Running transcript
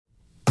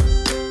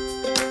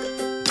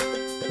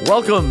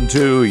Welcome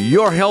to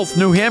Your Health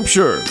New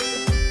Hampshire.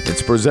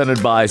 It's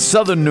presented by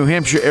Southern New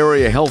Hampshire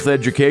Area Health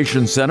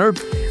Education Center.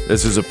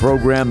 This is a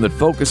program that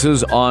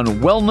focuses on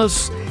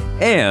wellness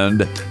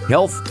and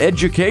health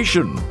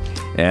education.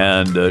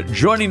 And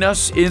joining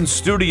us in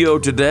studio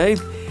today,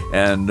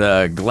 and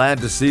glad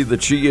to see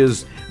that she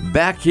is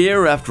back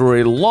here after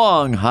a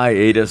long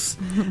hiatus,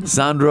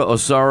 Sandra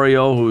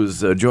Osorio,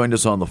 who's joined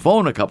us on the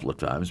phone a couple of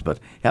times,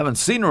 but haven't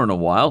seen her in a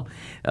while.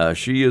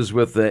 She is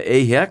with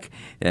AHEC,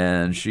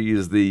 and she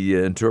is the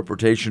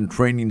Interpretation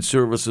Training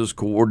Services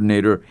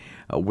Coordinator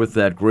with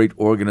that great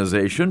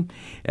organization.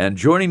 And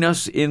joining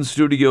us in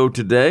studio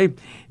today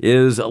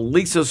is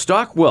Lisa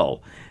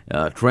Stockwell,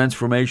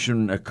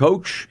 transformation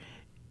coach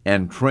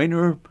and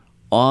trainer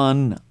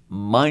on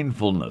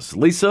mindfulness.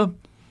 Lisa,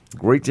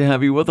 great to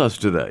have you with us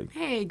today.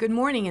 Hey, good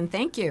morning, and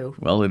thank you.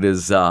 Well, it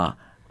is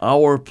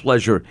our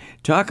pleasure.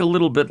 Talk a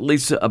little bit,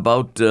 Lisa,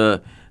 about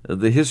the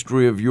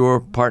history of your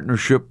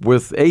partnership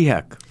with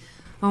AHEC.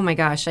 Oh my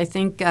gosh, I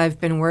think I've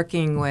been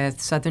working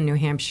with Southern New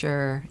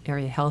Hampshire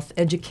Area Health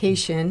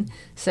Education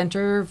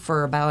Center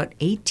for about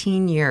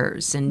 18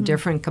 years in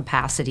different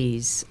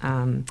capacities.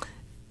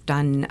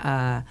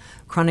 Done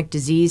chronic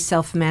disease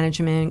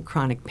self-management,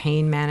 chronic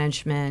pain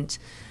management.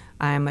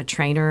 I'm a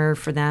trainer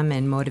for them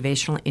in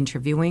motivational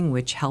interviewing,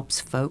 which help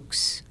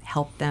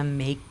them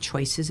make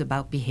choices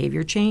about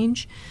behavior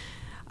change.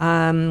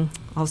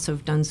 Also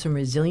done some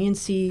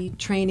resiliency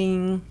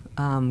training,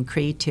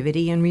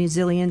 creativity and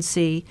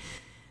resiliency.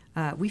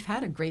 We've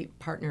had a great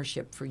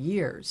partnership for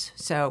years,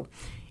 so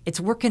it's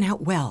working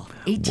out well.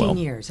 18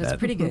 years, that's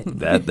pretty good.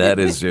 That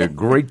is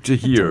great to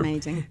hear.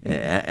 That's amazing.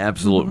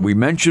 Absolutely. Mm-hmm. We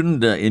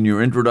mentioned in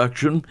your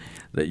introduction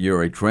that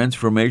you're a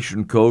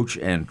transformation coach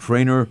and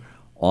trainer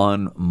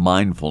on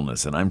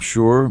mindfulness, and I'm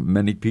sure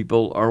many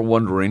people are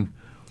wondering,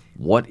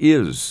 what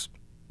is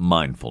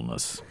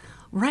mindfulness?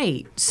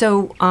 Right.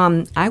 So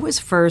I was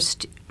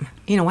first,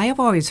 I have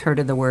always heard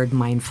of the word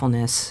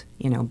mindfulness.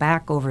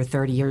 Back over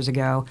 30 years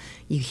ago,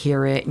 you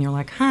hear it and you're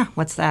like,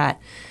 what's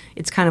that?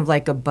 It's kind of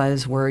like a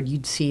buzzword.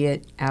 You'd see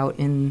it out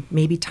in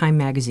maybe Time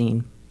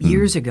magazine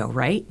years ago,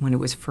 right? When it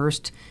was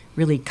first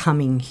really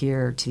coming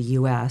here to the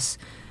U.S.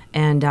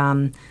 And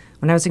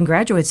when I was in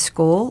graduate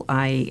school,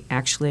 I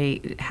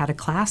actually had a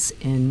class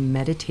in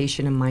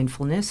meditation and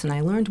mindfulness, and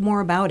I learned more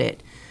about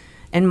it.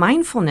 And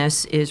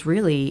mindfulness is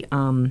really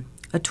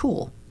a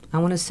tool. I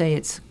want to say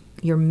it's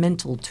your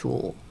mental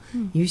tool,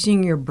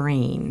 using your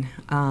brain.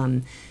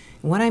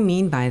 What I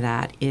mean by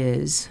that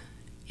is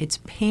it's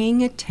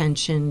paying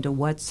attention to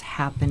what's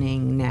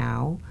happening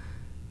now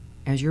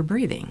as you're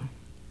breathing.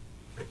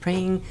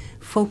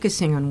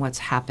 Focusing on what's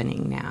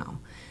happening now.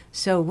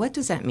 So what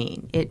does that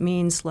mean? It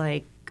means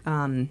like,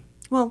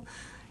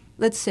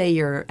 let's say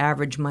your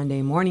average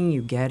Monday morning,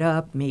 you get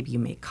up, maybe you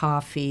make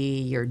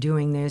coffee, you're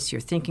doing this, you're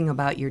thinking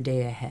about your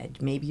day ahead.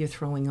 Maybe you're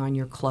throwing on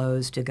your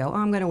clothes to go,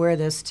 I'm going to wear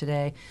this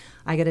today,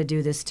 I got to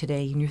do this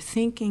today, and you're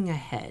thinking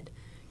ahead.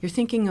 You're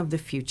thinking of the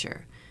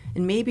future.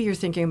 And maybe you're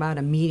thinking about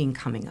a meeting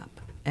coming up,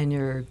 and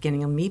you're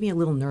getting maybe a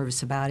little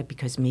nervous about it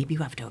because maybe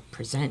you have to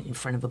present in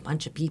front of a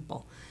bunch of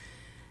people.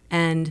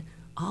 And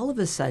all of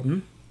a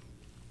sudden,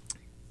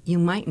 you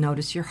might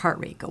notice your heart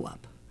rate go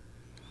up,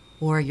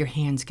 or your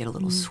hands get a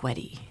little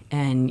sweaty,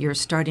 and you're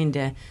starting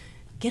to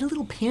get a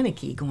little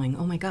panicky going,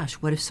 oh my gosh,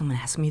 what if someone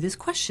asks me this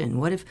question?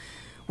 What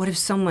if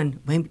someone,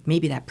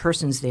 maybe that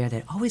person's there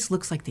that always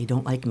looks like they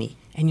don't like me,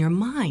 and your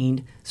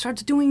mind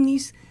starts doing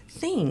these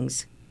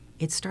things.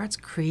 It starts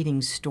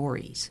creating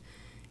stories,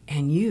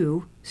 and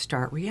you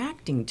start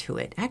reacting to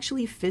it,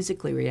 actually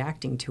physically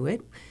reacting to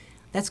it.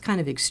 That's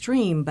kind of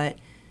extreme, but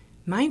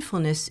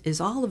mindfulness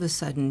is all of a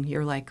sudden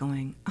you're like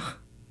going,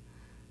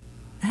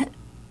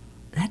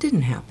 that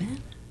didn't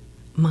happen.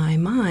 My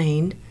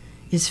mind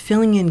is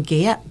filling in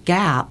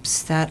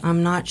gaps that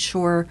I'm not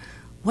sure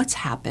what's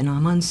happened.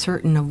 I'm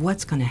uncertain of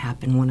what's going to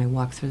happen when I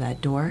walk through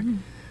that door.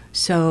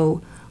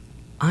 So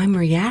I'm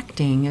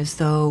reacting as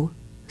though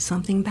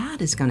something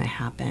bad is going to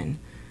happen,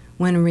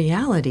 when in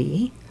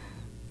reality,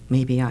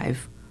 maybe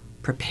I've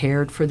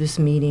prepared for this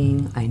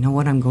meeting, I know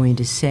what I'm going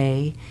to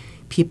say,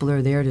 people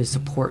are there to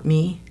support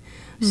me.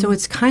 So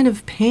it's kind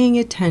of paying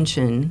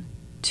attention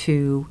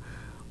to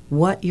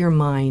what your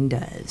mind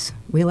does.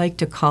 We like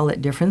to call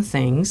it different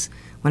things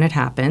when it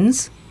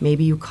happens.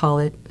 Maybe you call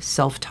it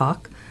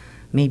self-talk,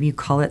 maybe you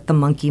call it the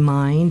monkey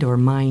mind or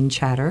mind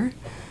chatter,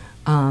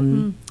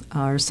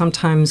 or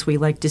sometimes we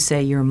like to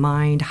say your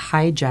mind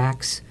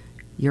hijacks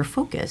your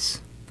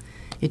focus.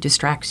 It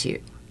distracts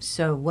you.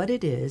 So what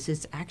it is,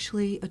 it's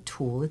actually a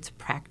tool, it's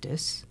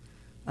practice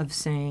of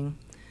saying,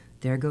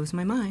 there goes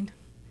my mind.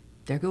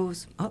 There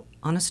goes,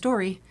 on a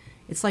story.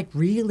 It's like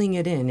reeling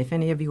it in. If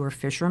any of you are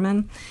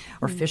fishermen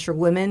or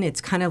fisherwomen,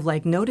 it's kind of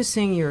like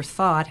noticing your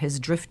thought has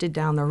drifted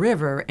down the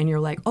river and you're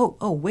like,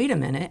 oh, wait a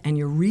minute. And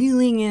you're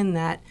reeling in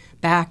that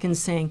back and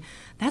saying,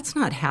 that's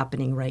not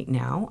happening right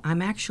now.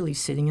 I'm actually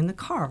sitting in the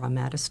car. I'm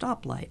at a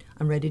stoplight.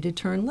 I'm ready to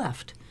turn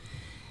left.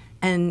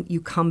 And you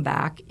come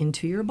back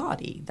into your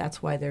body.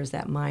 That's why there's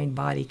that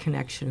mind-body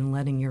connection and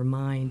letting your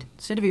mind,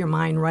 instead of your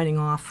mind running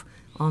off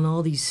on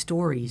all these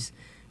stories,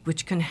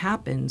 which can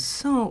happen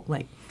so,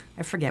 like,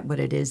 I forget what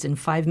it is. In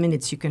 5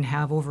 minutes, you can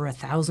have over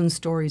 1,000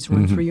 stories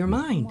run through your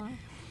mind. Wow.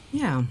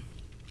 Yeah.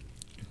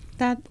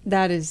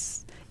 That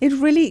is,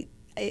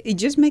 it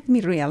just makes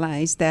me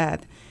realize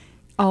that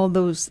all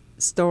those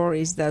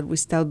stories that we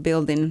start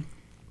building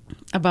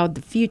about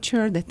the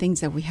future, the things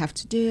that we have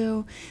to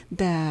do,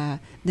 the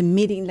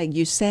meeting, like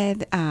you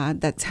said,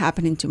 that's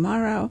happening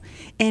tomorrow,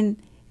 and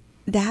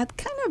that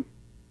kind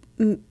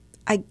of,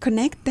 I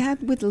connect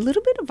that with a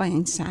little bit of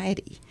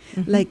anxiety.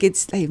 Like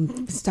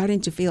I'm starting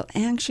to feel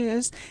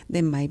anxious,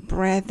 then my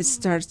breath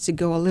starts to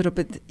go a little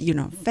bit,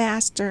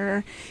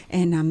 faster,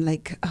 and I'm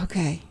like,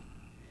 okay.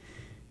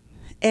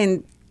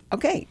 And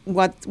okay,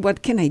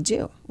 what can I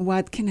do?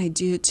 What can I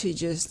do to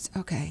just,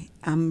 okay,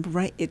 I'm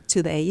right,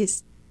 today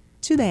is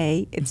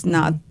today. It's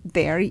not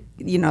there,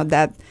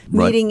 that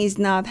meeting is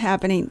not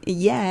happening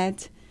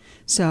yet.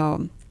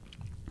 So,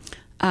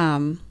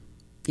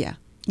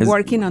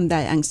 working on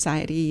that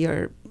anxiety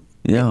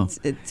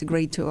it's a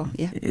great tool.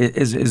 Yeah.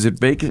 Is it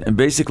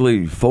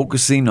basically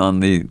focusing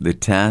on the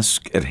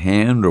task at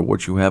hand or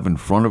what you have in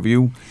front of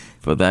you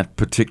for that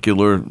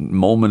particular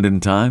moment in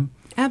time?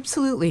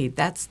 Absolutely.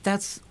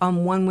 That's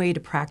one way to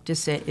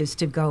practice it is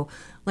to go,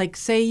 like,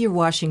 say you're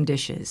washing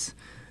dishes.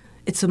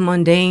 It's a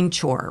mundane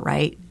chore,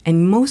 right?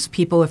 And most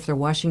people, if they're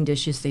washing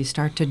dishes, they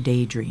start to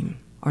daydream.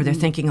 Or they're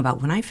thinking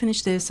about, when I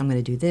finish this, I'm going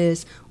to do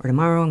this. Or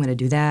tomorrow, I'm going to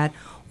do that.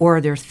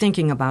 Or they're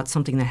thinking about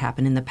something that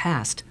happened in the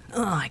past.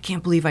 Oh, I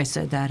can't believe I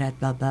said that at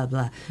blah, blah,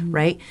 blah,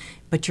 right?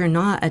 But you're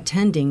not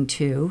attending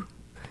to,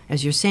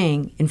 as you're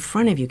saying, in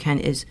front of you, Ken,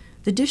 is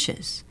the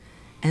dishes.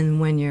 And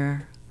when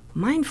you're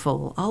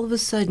mindful, all of a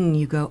sudden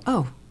you go,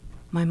 oh,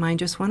 my mind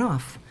just went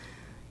off.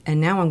 And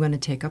now I'm going to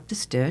take up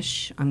this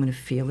dish. I'm going to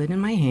feel it in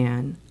my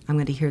hand. I'm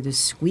going to hear the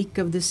squeak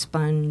of the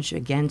sponge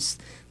against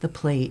the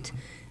plate.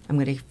 I'm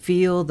going to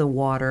feel the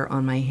water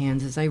on my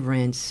hands as I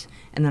rinse.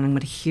 And then I'm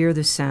going to hear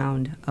the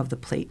sound of the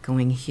plate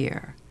going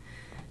here.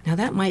 Now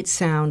that might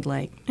sound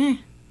like,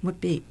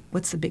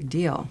 what's the big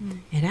deal?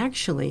 And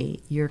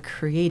actually, you're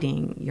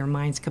creating your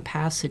mind's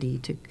capacity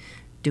to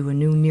do a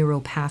new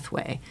neural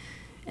pathway.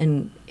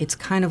 And it's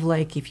kind of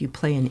like if you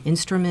play an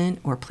instrument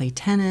or play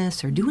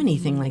tennis or do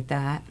anything like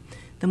that,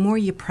 the more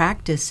you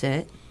practice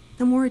it,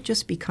 the more it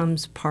just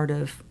becomes part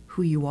of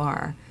who you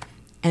are.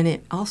 And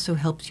it also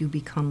helps you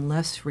become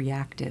less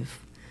reactive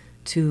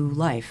to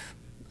life,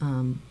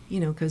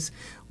 because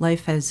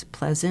life has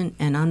pleasant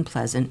and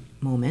unpleasant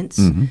moments.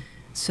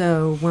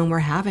 So when we're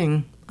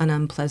having an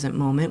unpleasant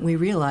moment, we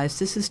realize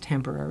this is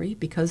temporary,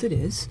 because it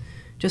is,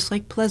 just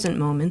like pleasant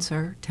moments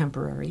are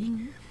temporary.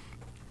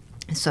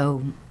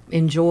 So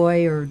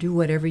enjoy or do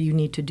whatever you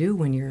need to do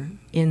when you're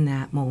in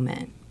that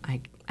moment.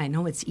 I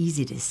know it's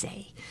easy to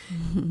say,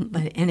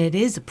 and it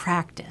is a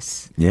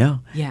practice. Yeah.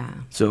 Yeah.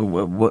 So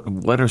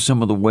what are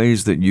some of the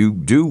ways that you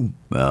do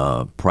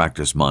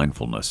practice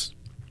mindfulness?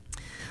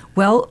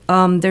 Well,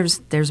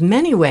 there's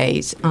many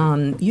ways.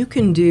 You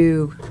can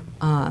do,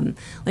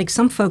 like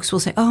some folks will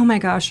say, oh my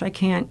gosh, I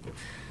can't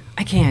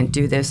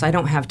do this. I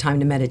don't have time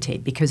to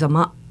meditate, because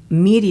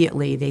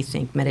immediately they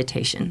think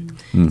meditation.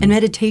 And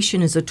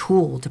meditation is a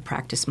tool to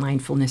practice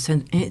mindfulness,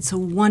 and it's a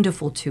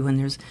wonderful tool, and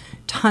there's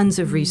tons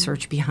of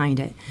research behind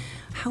it.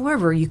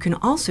 However, you can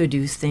also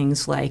do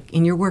things like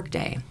in your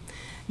workday.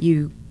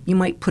 You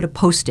might put a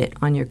Post-it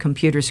on your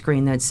computer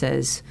screen that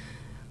says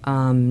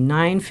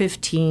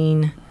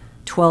 9:15,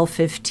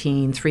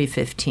 12:15,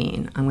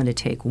 3:15. I'm going to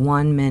take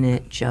 1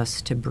 minute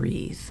just to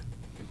breathe.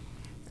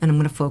 And I'm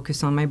going to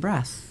focus on my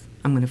breath.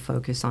 I'm going to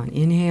focus on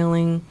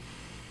inhaling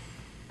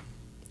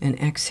and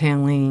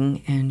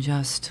exhaling, and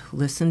just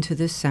listen to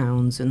the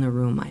sounds in the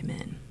room I'm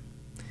in.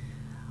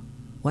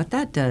 What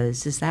that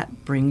does is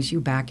that brings you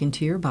back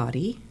into your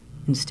body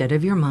instead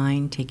of your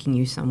mind taking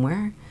you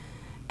somewhere.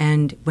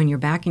 And when you're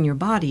back in your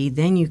body,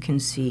 then you can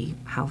see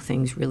how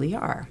things really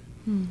are.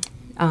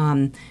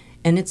 And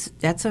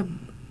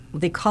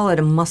they call it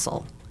a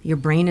muscle. Your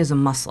brain is a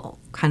muscle,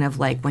 kind of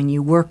like when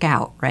you work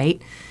out,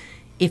 right?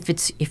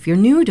 If you're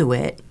new to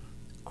it,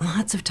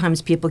 lots of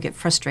times people get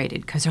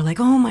frustrated because they're like,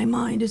 oh, my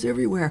mind is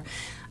everywhere.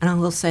 And I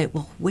will say,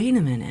 well, wait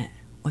a minute.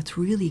 What's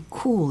really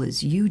cool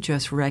is you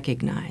just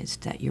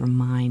recognized that your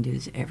mind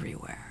is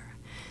everywhere.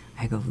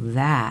 I go,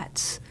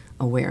 that's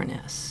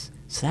awareness.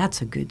 So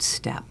that's a good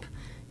step.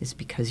 It's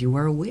because you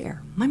are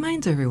aware. My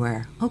mind's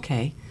everywhere.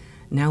 Okay.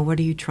 Now what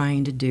are you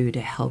trying to do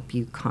to help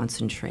you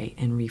concentrate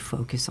and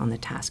refocus on the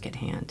task at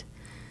hand?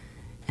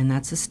 And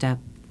that's a step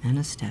and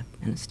a step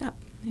and a step.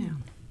 Yeah.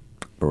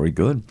 Very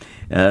good.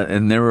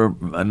 And there are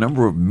a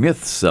number of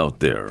myths out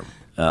there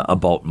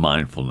about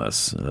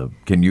mindfulness.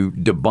 Can you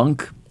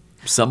debunk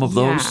some of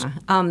those?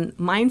 Yeah.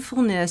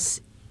 Mindfulness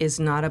is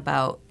not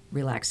about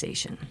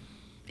relaxation.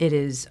 It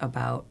is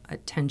about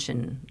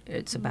attention.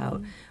 It's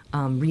about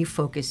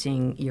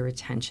refocusing your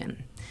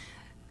attention.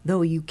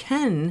 Though you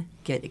can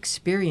get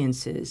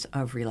experiences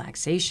of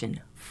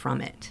relaxation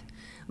from it,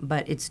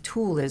 but its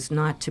tool is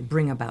not to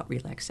bring about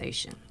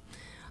relaxation.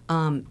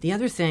 The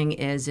other thing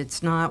is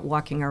it's not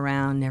walking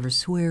around never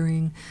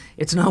swearing.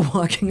 It's not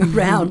walking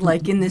around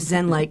like in the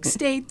Zen-like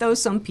state, though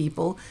some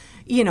people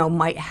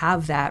might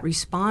have that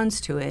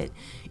response to it.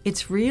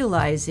 It's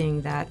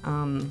realizing that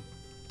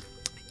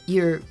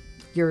you're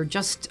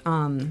just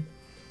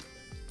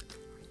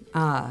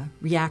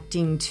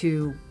reacting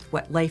to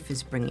what life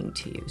is bringing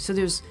to you. So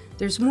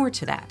there's more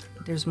to that.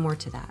 There's more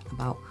to that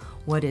about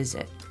what is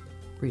it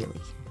really.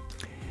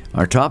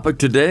 Our topic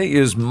today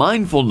is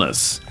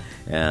mindfulness.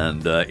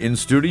 And in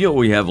studio,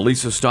 we have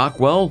Lisa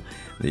Stockwell,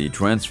 the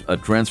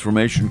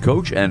transformation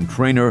coach and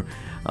trainer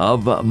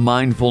of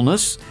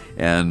mindfulness,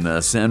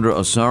 and Sandra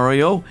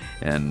Osario.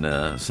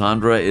 And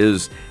Sandra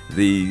is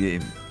the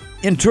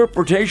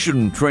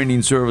interpretation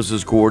training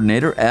services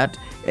coordinator at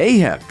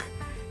AHEC.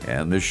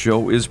 And this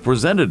show is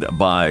presented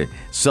by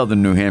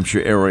Southern New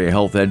Hampshire Area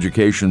Health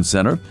Education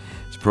Center.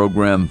 This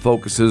program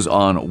focuses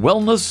on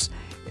wellness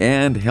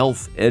and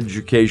health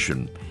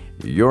education.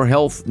 Your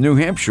Health New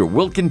Hampshire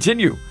will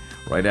continue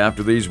right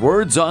after these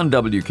words on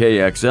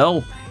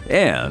WKXL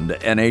and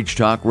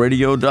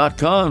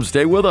NHTalkRadio.com.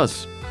 Stay with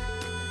us.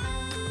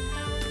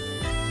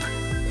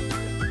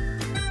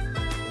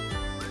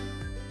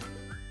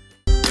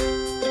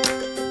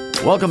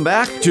 Welcome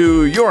back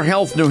to Your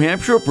Health New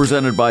Hampshire,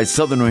 presented by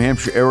Southern New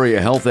Hampshire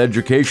Area Health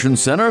Education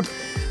Center.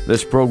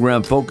 This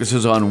program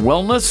focuses on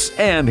wellness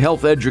and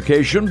health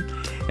education.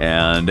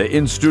 And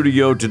in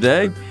studio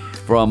today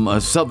from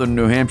Southern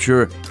New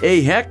Hampshire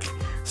AHEC,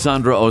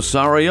 Sandra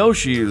Osario.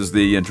 She is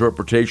the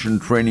Interpretation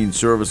Training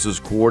Services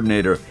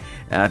Coordinator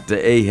at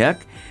AHEC.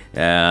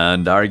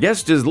 And our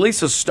guest is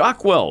Lisa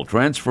Stockwell,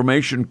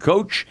 Transformation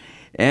Coach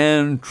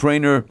and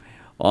Trainer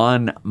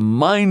on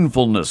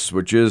Mindfulness,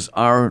 which is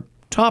our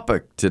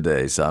topic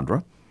today,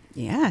 Sandra.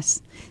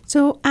 Yes.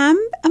 So I'm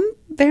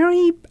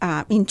very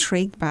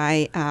intrigued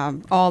by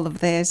all of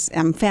this.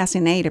 I'm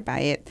fascinated by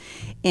it.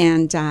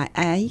 And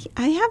I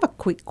have a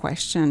quick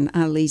question,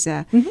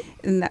 Lisa.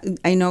 Mm-hmm.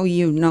 I know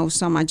you know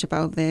so much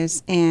about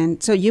this.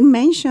 And so you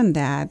mentioned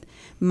that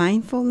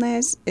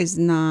mindfulness is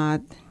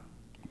not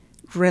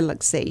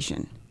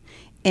relaxation.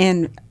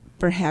 And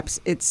perhaps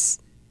it's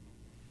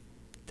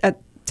a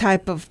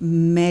type of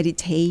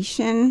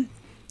meditation,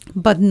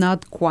 but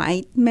not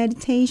quite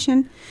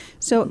meditation.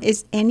 So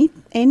is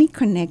any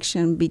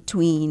connection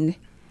between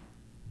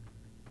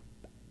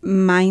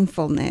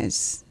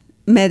mindfulness,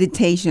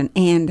 meditation,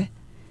 and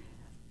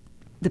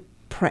the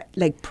prayer?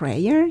 Like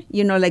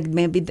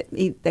maybe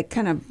that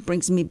kind of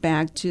brings me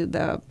back to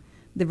the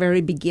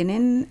very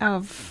beginning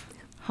of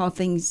how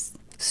things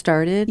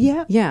started.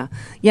 Yeah.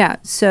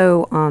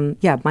 So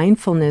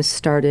mindfulness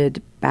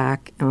started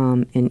back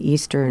in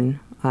Eastern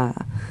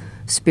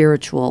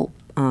spiritual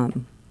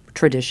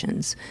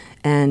traditions.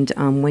 And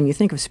when you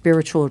think of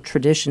spiritual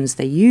traditions,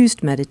 they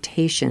used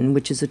meditation,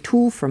 which is a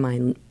tool for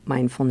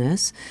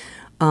mindfulness,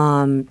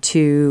 for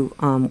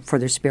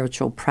their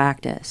spiritual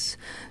practice.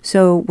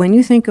 So when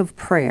you think of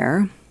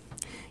prayer,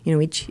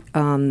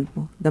 the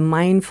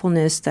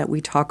mindfulness that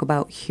we talk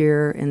about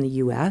here in the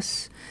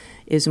U.S.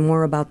 is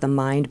more about the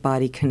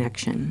mind-body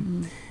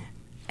connection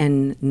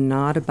and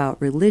not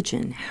about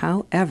religion.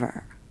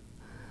 However,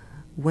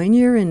 when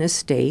you're in a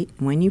state,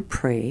 when you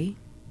pray,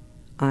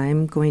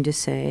 I'm going to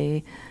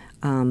say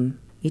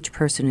each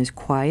person is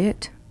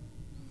quiet,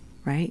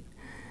 right?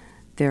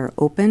 They're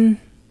open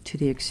to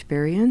the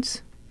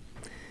experience,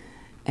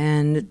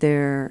 and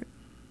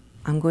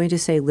I'm going to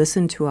say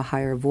listen to a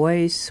higher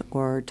voice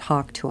or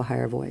talk to a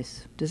higher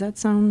voice. Does that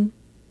sound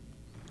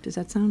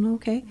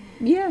okay?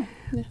 Yeah.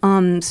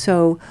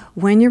 So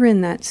when you're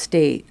in that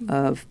state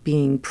of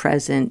being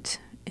present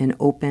and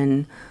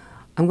open,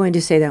 I'm going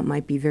to say that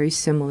might be very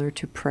similar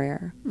to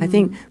prayer. I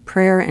think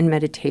prayer and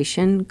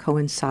meditation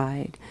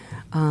coincide.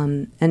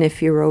 And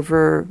if you're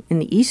over in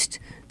the East,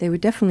 they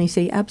would definitely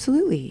say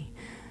absolutely.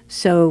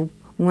 So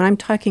when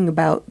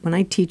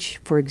I teach,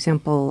 for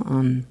example,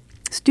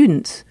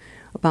 students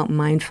about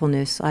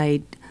mindfulness,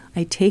 I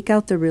take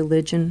out the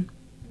religion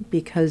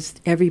because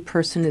every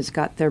person has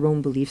got their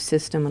own belief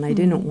system, and I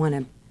didn't want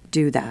to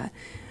do that.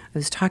 I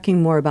was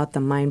talking more about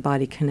the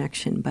mind-body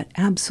connection, but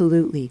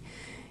absolutely,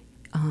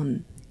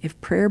 if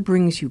prayer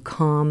brings you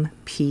calm,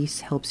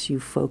 peace, helps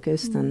you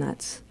focus, then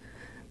that's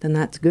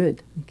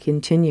good.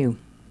 Continue.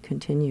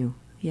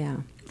 Yeah.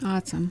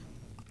 Awesome.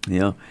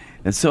 Yeah.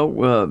 And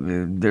so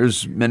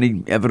there's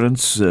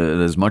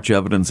there's much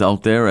evidence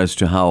out there as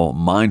to how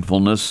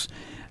mindfulness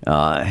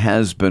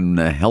has been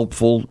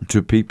helpful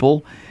to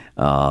people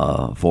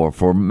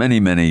for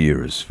many, many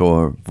years,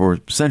 for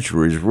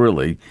centuries,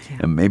 really. Yeah.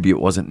 And maybe it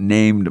wasn't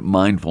named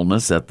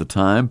mindfulness at the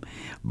time,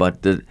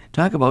 but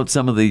talk about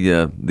some of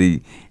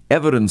the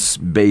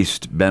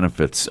evidence-based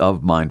benefits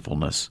of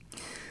mindfulness.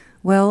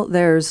 Well,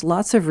 there's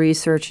lots of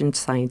research and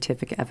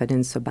scientific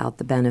evidence about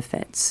the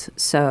benefits.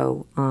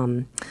 So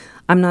I'm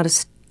not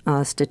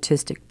a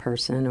statistic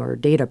person or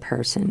data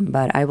person,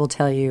 but I will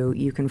tell you,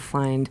 you can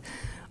find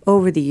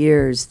over the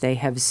years they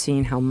have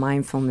seen how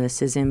mindfulness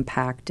has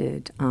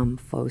impacted,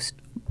 for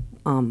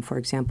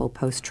example,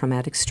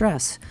 post-traumatic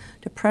stress,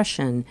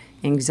 depression,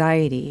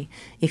 anxiety.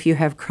 If you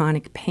have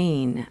chronic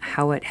pain,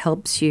 how it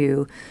helps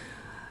you,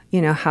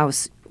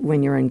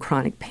 when you're in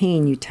chronic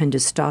pain, you tend to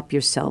stop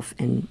yourself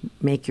and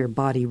make your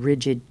body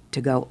rigid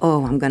to go,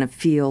 oh, I'm going to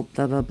feel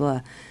blah, blah,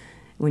 blah.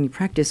 When you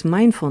practice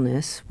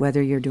mindfulness,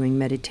 whether you're doing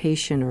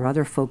meditation or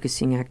other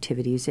focusing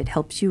activities, it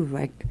helps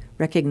you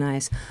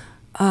recognize,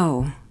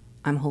 oh,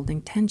 I'm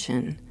holding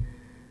tension.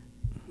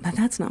 But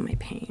that's not my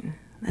pain.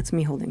 That's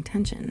me holding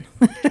tension.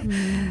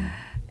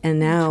 And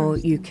now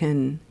you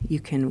can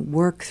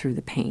work through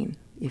the pain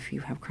if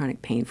you have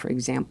chronic pain, for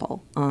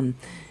example,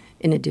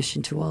 in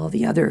addition to all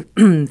the other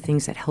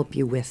things that help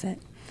you with it.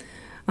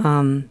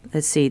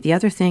 Let's see. The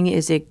other thing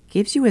is it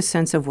gives you a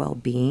sense of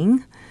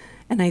well-being,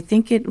 and I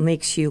think it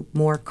makes you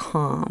more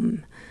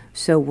calm.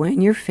 So when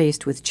you're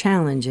faced with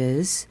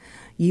challenges,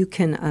 you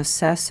can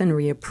assess and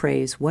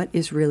reappraise what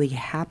is really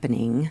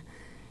happening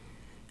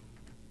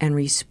and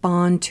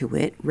respond to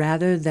it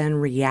rather than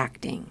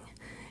reacting.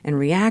 And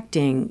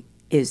reacting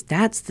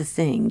that's the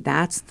thing,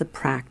 that's the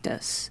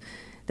practice.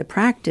 The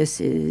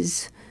practice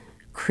is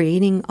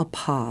creating a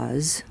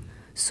pause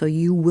so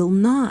you will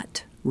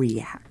not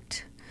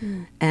react.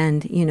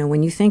 And,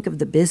 when you think of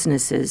the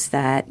businesses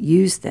that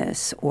use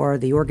this or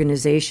the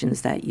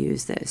organizations that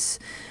use this,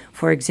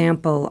 for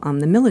example,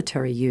 the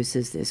military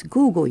uses this,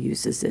 Google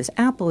uses this,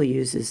 Apple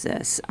uses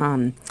this,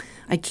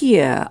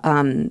 IKEA,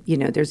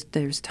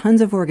 there's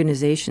tons of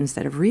organizations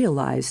that have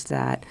realized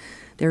that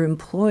their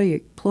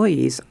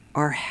employees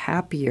are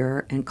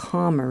happier and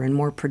calmer and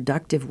more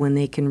productive when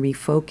they can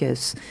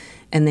refocus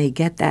and they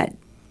get that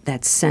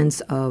sense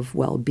of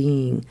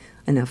well-being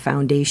and a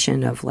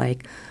foundation of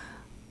like,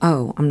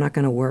 oh, I'm not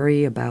going to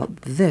worry about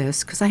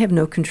this because I have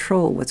no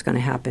control what's going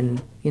to happen,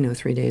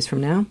 3 days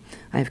from now.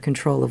 I have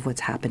control of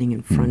what's happening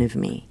in front of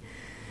me.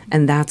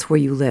 And that's where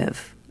you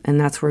live. And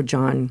that's where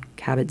John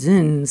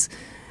Kabat-Zinn's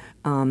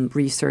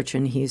research,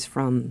 and he's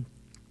from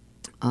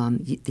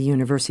the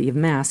University of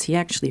Mass, he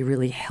actually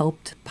really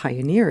helped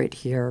pioneer it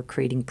here,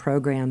 creating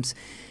programs.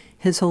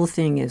 His whole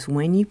thing is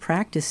when you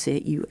practice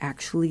it, you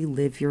actually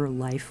live your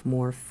life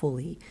more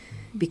fully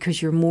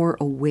because you're more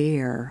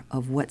aware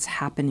of what's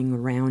happening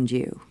around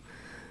you.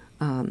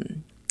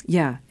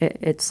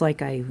 It's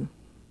like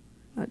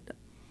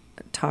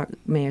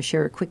may I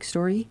share a quick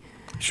story?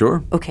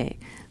 Sure. Okay.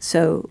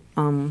 So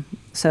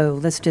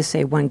let's just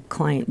say one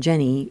client,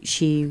 Jenny,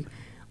 she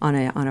on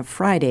a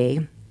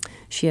Friday,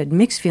 she had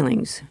mixed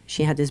feelings.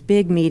 She had this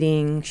big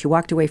meeting. She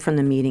walked away from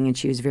the meeting and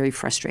she was very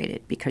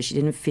frustrated because she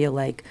didn't feel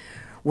like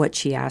what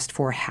she asked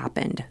for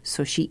happened.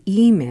 So she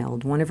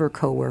emailed one of her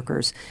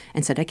coworkers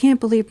and said, I can't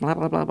believe blah,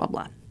 blah, blah, blah,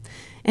 blah.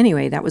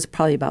 Anyway, that was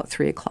probably about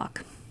 3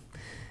 o'clock.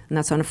 And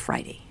that's on a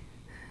Friday.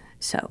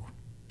 So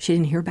she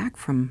didn't hear back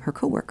from her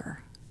coworker.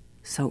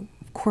 So,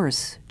 of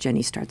course,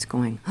 Jenny starts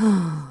going,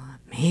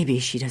 maybe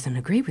she doesn't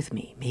agree with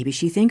me. Maybe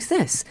she thinks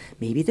this,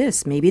 maybe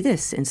this, maybe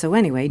this. And so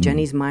anyway,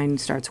 Jenny's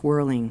mind starts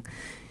whirling.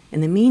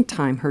 In the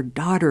meantime, her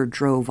daughter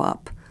drove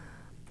up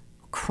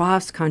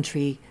cross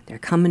country. They're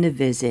coming to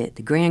visit.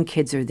 The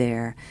grandkids are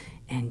there.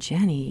 And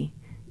Jenny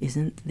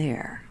isn't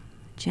there.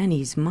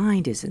 Jenny's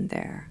mind isn't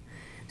there.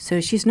 So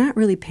she's not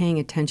really paying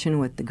attention to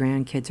what the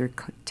grandkids are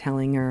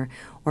telling her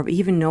or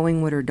even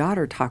knowing what her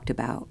daughter talked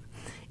about.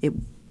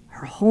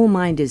 Her whole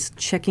mind is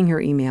checking her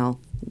email.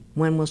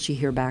 When will she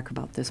hear back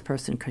about this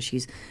person? Because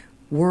she's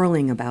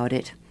whirling about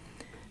it.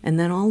 And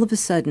then all of a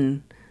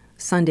sudden,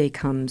 Sunday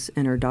comes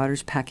and her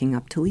daughter's packing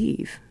up to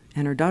leave.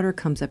 And her daughter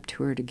comes up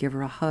to her to give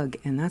her a hug.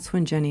 And that's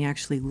when Jenny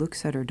actually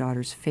looks at her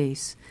daughter's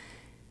face,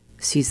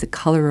 sees the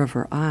color of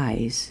her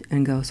eyes,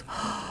 and goes,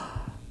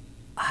 oh,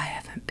 I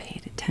haven't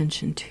paid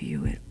attention to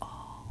you at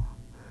all.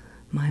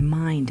 My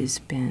mind has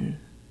been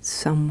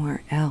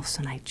somewhere else,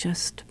 and I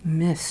just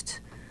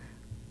missed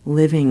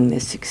living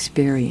this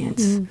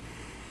experience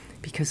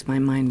because my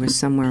mind was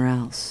somewhere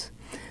else.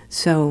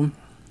 So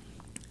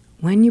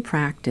when you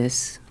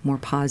practice more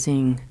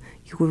pausing,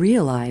 you will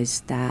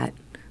realize that,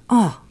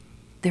 oh,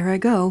 there I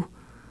go,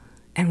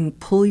 and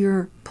pull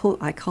your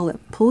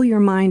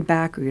mind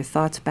back or your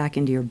thoughts back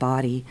into your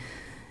body.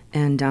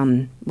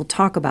 And we'll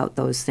talk about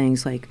those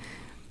things. Like,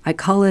 I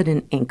call it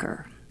an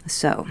anchor.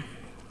 So,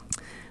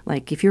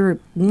 like, if you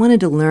wanted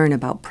to learn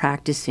about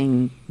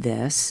practicing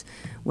this,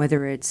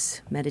 whether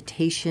it's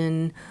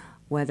meditation,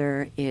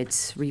 whether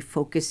it's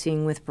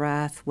refocusing with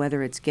breath,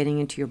 whether it's getting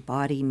into your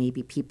body,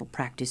 maybe people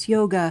practice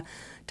yoga,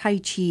 tai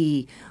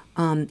chi,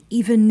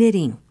 even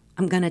knitting.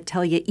 I'm going to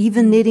tell you,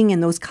 even knitting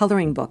and those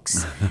coloring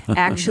books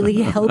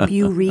actually help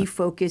you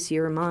refocus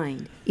your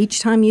mind. Each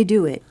time you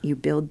do it, you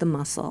build the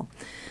muscle.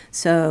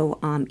 So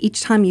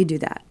each time you do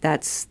that,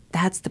 that's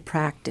the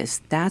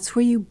practice. That's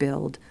where you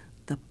build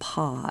the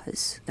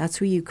pause. That's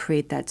where you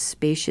create that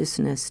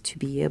spaciousness to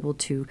be able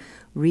to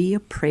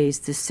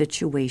reappraise the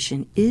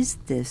situation. Is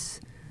this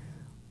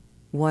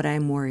what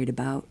I'm worried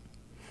about?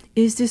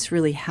 Is this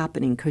really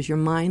happening? Because your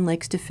mind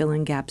likes to fill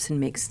in gaps and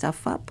make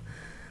stuff up.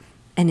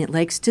 And it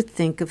likes to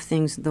think of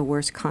things, the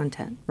worst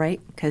content, right?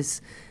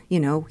 Because,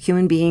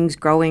 human beings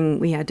growing,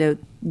 we had to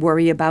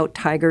worry about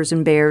tigers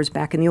and bears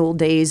back in the old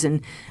days.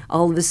 And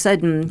all of a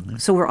sudden,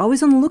 so we're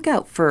always on the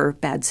lookout for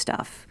bad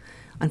stuff.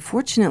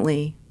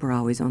 Unfortunately, we're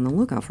always on the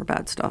lookout for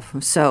bad stuff.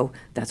 So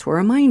that's where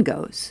our mind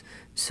goes.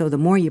 So the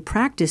more you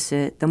practice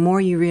it, the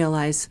more you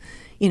realize,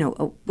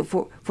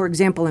 for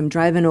example, I'm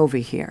driving over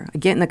here. I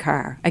get in the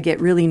car. I get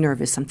really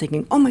nervous. I'm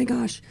thinking, oh my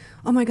God,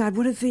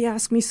 what if they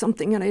ask me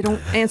something and I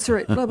don't answer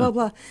it, blah, blah,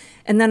 blah.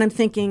 And then I'm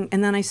thinking,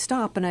 and then I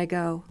stop and I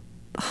go,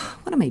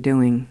 what am I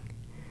doing?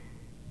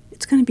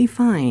 It's going to be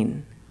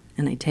fine.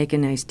 And I take a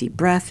nice deep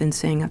breath and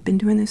saying, I've been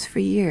doing this for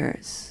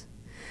years.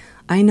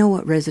 I know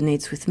what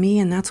resonates with me,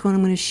 and that's what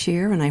I'm going to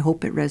share, and I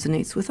hope it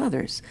resonates with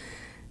others.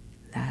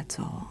 That's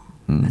all.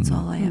 Mm-hmm. That's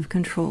all I have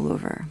control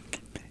over.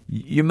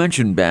 You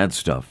mentioned bad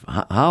stuff.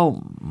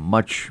 How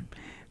much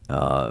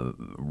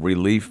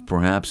relief,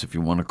 perhaps, if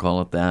you want to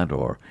call it that,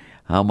 or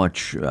how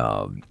much,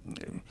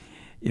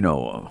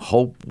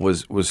 hope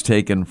was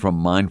taken from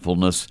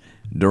mindfulness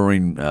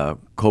during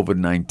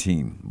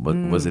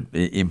COVID-19? Was it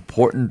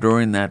important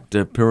during that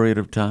period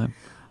of time?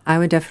 I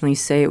would definitely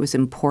say it was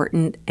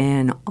important,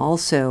 and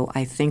also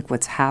I think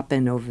what's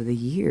happened over the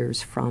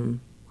years from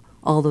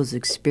all those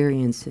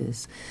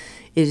experiences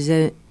is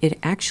that it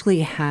actually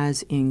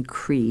has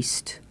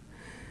increased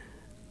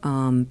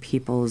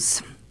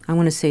people's, I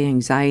want to say,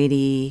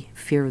 anxiety,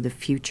 fear of the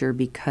future,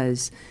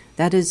 because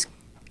that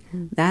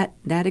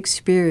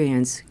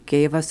experience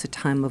gave us a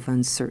time of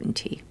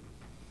uncertainty.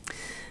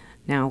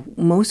 Now,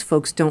 most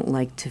folks don't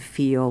like to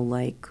feel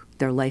like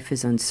their life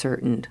is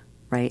uncertain,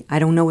 right? I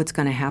don't know what's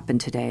going to happen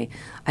today.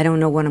 I don't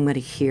know what I'm going to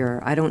hear.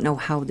 I don't know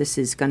how this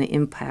is going to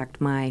impact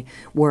my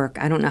work.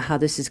 I don't know how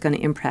this is going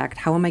to impact.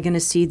 How am I going to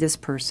see this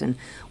person?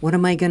 What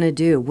am I going to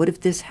do? What if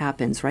this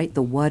happens, right?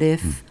 The what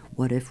if,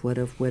 what if,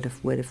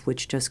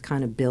 which just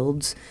kind of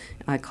builds,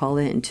 I call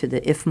it, into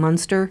the if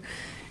monster.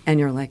 And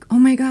you're like, oh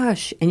my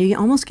gosh. And you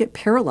almost get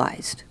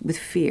paralyzed with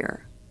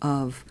fear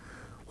of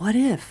what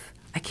if?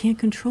 I can't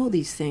control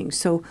these things.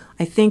 So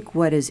I think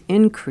what has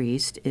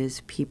increased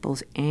is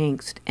people's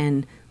angst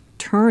and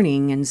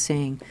turning and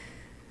saying,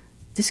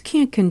 this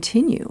can't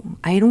continue.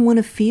 I don't want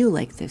to feel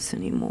like this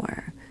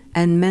anymore.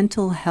 And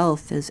mental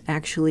health is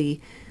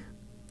actually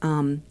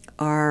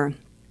our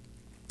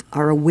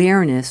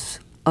awareness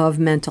of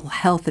mental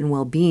health and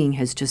well-being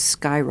has just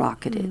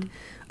skyrocketed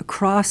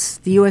across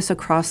the U.S.,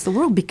 across the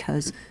world,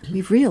 because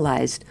we've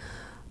realized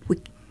we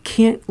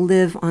can't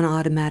live on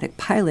automatic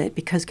pilot,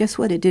 because guess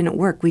what? It didn't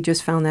work. We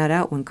just found that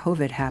out when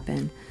COVID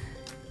happened.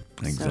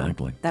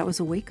 Exactly. So that was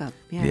a wake-up.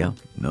 Yeah,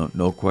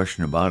 no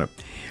question about it.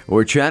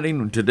 We're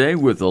chatting today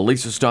with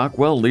Lisa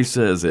Stockwell.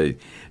 Lisa is a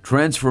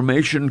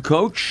transformation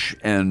coach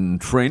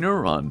and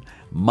trainer on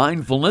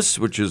mindfulness,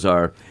 which is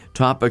our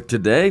topic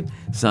today.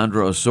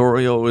 Sandra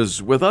Osorio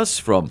is with us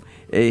from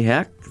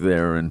AHEC,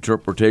 their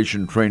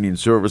Interpretation Training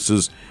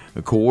Services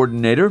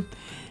Coordinator.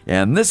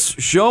 And this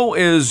show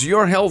is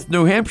Your Health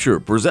New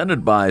Hampshire,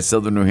 presented by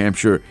Southern New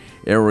Hampshire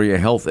Area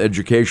Health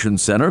Education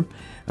Center,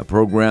 a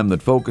program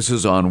that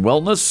focuses on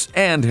wellness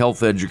and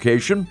health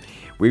education.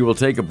 We will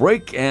take a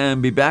break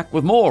and be back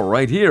with more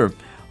right here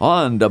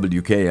on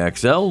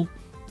WKXL,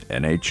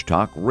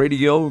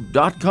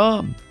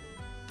 NHTalkRadio.com.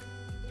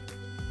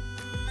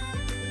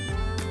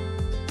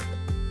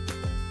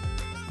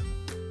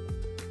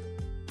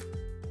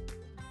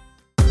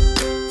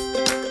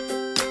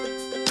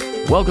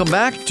 Welcome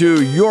back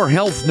to Your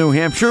Health New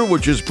Hampshire,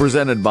 which is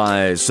presented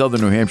by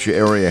Southern New Hampshire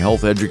Area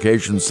Health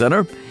Education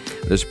Center.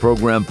 This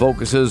program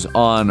focuses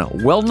on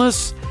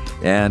wellness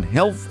and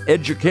health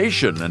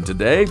education, and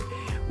today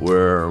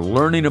we're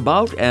learning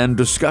about and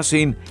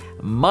discussing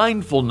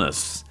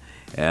mindfulness.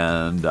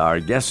 And our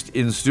guest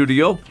in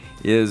studio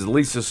is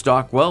Lisa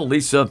Stockwell.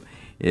 Lisa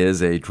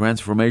is a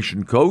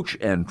transformation coach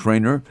and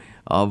trainer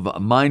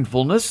of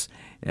mindfulness,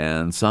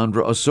 and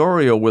Sandra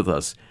Osorio with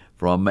us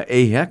from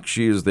AHEC.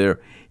 She is their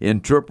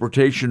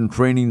Interpretation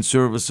Training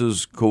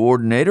Services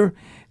Coordinator.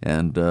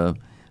 And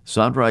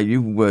Sandra,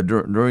 you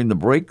during the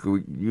break,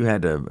 you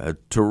had a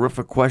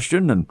terrific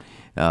question, and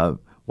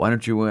why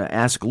don't you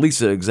ask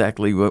Lisa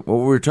exactly what we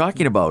were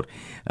talking about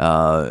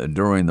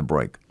during the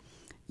break?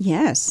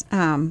 Yes,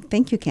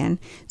 thank you, Ken.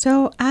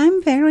 So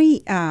I'm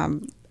very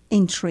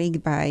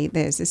intrigued by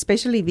this,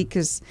 especially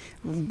because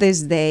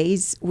these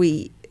days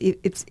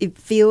it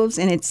feels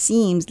and it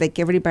seems like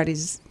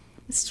everybody's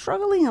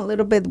struggling a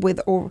little bit with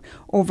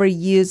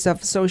overuse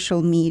of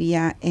social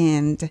media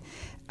and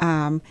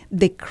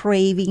the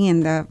craving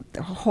and the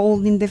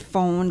holding the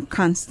phone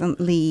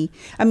constantly.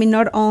 I mean,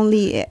 not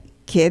only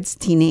kids,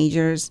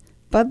 teenagers,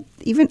 but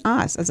even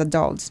us as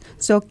adults.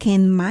 So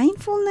can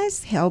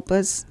mindfulness help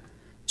us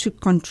to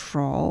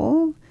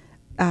control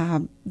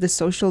the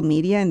social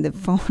media and the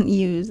phone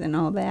use and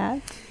all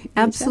that?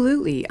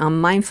 Absolutely.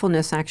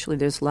 Mindfulness, actually,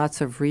 there's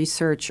lots of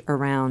research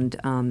around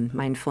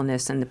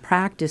mindfulness and the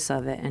practice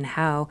of it and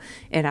how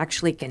it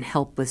actually can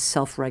help with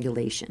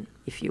self-regulation,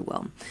 if you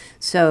will.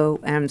 So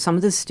some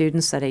of the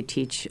students that I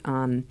teach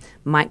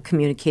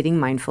communicating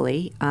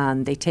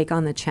mindfully, they take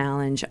on the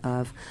challenge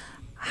of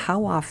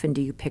how often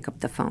do you pick up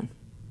the phone?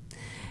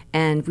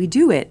 And we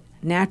do it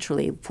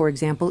naturally. For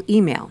example,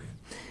 email.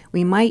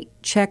 We might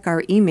check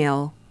our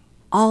email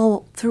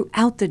all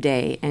throughout the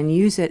day and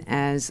use it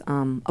as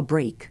a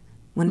break,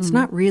 when it's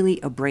not really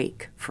a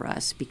break for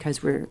us,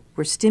 because we're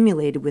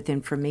stimulated with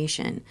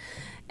information.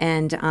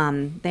 And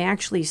they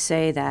actually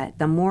say that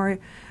the more,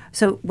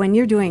 so when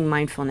you're doing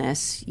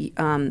mindfulness,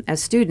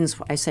 as students,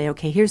 I say,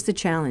 okay, here's the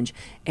challenge.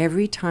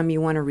 Every time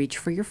you want to reach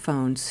for your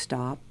phone,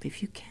 stop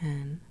if you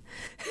can.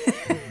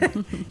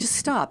 Just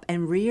stop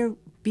and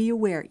be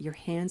aware your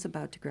hand's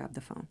about to grab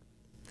the phone.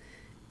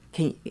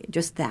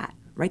 Just that,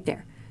 right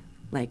there.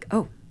 Like,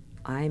 oh,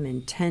 I'm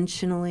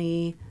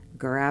intentionally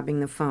grabbing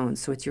the phone.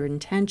 So it's your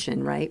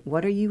intention, right?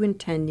 What are you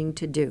intending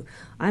to do?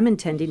 I'm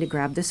intending to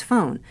grab this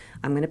phone.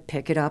 I'm going to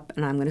pick it up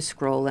and I'm going to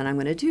scroll and I'm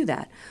going to do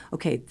that.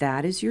 Okay,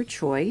 that is your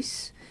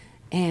choice.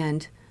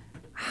 And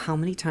how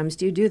many times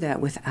do you do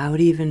that without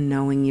even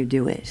knowing you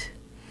do it?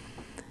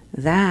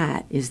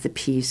 That is the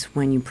piece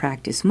when you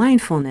practice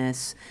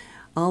mindfulness.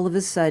 All of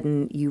a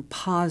sudden, you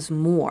pause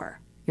more.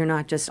 You're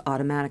not just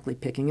automatically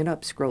picking it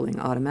up, scrolling,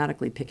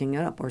 automatically picking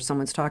it up, or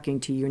someone's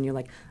talking to you and you're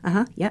like,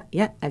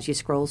 yeah, as you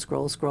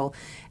scroll.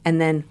 And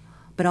then,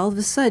 but all of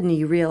a sudden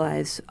you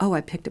realize, oh,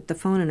 I picked up the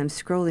phone and I'm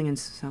scrolling and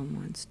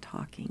someone's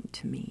talking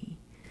to me.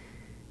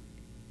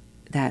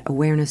 That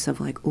awareness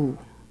of like, ooh,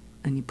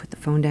 and you put the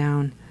phone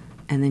down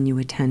and then you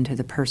attend to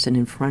the person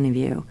in front of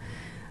you.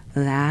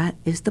 That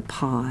is the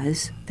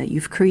pause that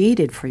you've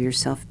created for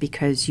yourself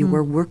because you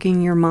were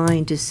working your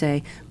mind to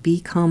say,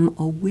 become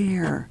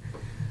aware.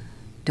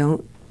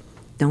 Don't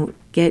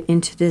get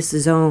into this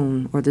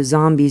zone, or the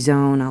zombie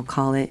zone, I'll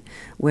call it,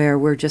 where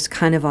we're just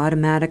kind of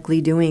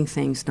automatically doing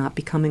things, not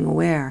becoming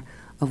aware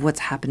of what's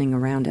happening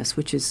around us,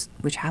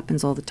 which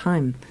happens all the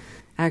time.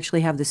 I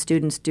actually have the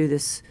students do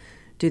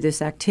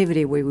this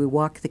activity where we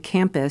walk the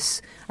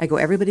campus. I go,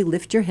 everybody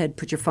lift your head,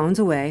 put your phones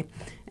away,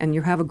 and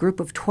you have a group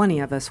of 20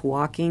 of us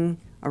walking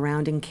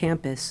around in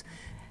campus,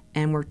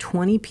 and we're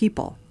 20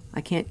 people.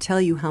 I can't tell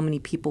you how many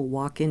people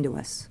walk into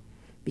us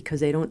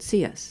because they don't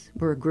see us.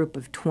 We're a group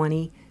of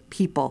 20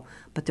 people,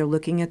 but they're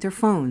looking at their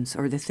phones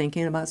or they're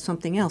thinking about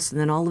something else,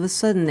 and then all of a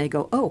sudden they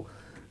go, oh,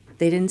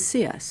 they didn't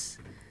see us.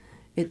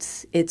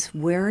 It's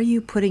where are you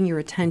putting your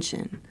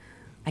attention?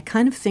 I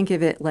kind of think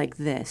of it like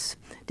this.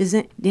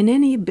 Did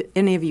any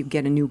of you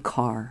get a new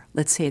car?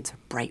 Let's say it's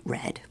bright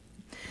red.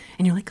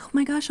 And you're like, oh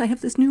my gosh, I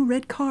have this new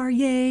red car,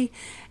 yay.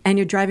 And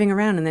you're driving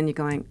around and then you're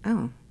going,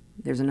 oh,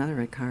 there's another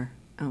red car.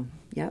 Oh,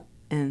 yep.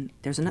 And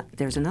there's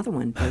another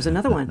one. There's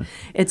another one.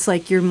 It's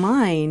like your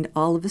mind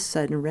all of a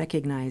sudden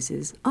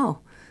recognizes, oh,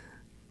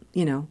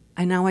 and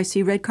now I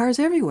see red cars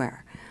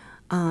everywhere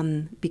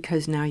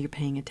because now you're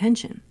paying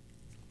attention.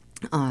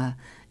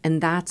 And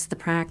that's the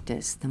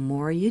practice. The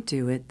more you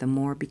do it, the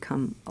more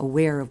become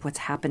aware of what's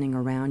happening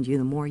around you,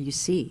 the more you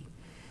see.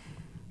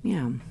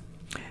 Yeah.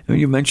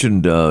 You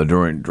mentioned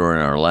during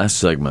our last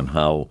segment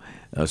how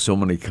so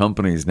many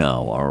companies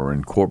now are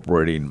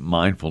incorporating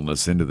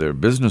mindfulness into their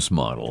business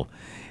model.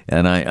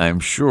 And I'm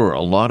sure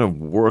a lot of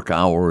work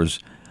hours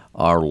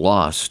are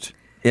lost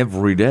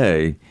every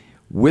day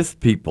with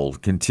people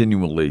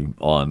continually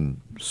on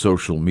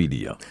social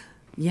media.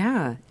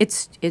 Yeah,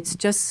 it's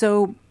just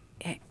so,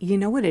 you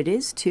know what it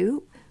is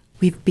too?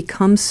 We've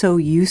become so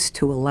used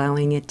to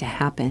allowing it to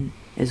happen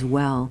as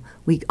well.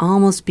 We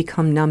almost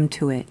become numb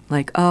to it.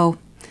 Like, oh,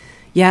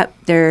 yep,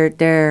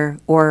 they're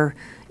or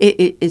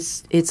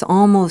it's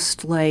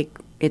almost like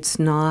it's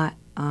not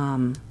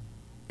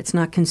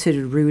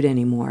considered rude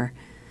anymore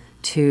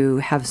to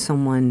have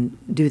someone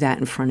do that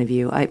in front of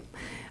you.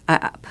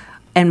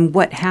 And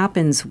what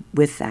happens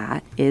with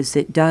that is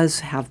it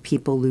does have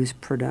people lose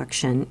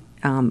production,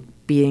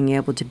 being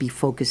able to be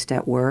focused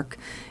at work.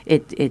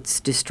 It's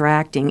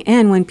distracting.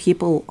 And when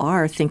people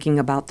are thinking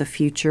about the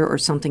future or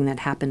something that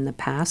happened in the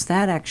past,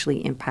 that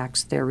actually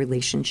impacts their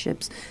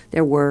relationships,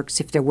 their works.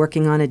 If they're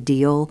working on a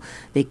deal,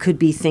 they could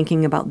be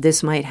thinking about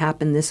this might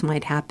happen,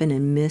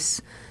 and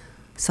miss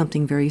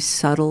something very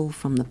subtle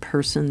from the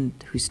person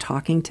who's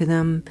talking to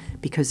them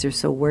because they're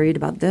so worried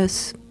about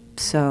this.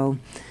 So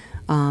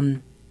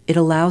it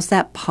allows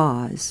that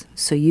pause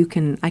so you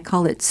can, I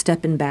call it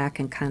stepping back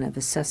and kind of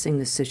assessing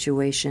the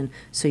situation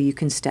so you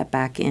can step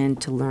back in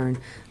to learn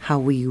how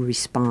will you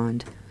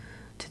respond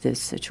to this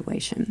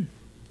situation.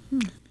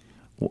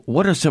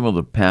 What are some of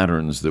the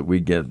patterns that we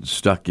get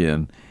stuck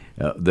in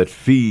that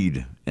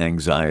feed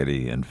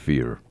anxiety and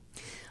fear?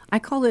 I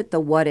call it the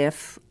what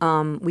if.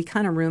 We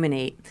kind of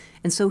ruminate.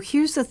 And so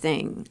here's the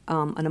thing.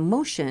 An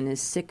emotion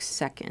is 6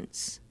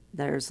 seconds.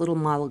 There's little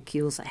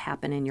molecules that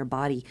happen in your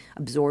body,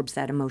 absorbs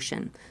that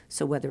emotion.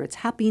 So whether it's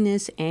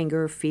happiness,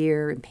 anger,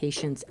 fear,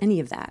 impatience, any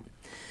of that.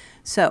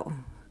 So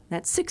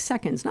that's 6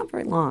 seconds, not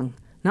very long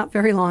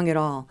at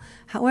all.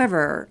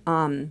 However,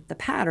 the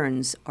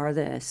patterns are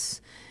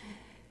this.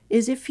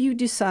 Is if you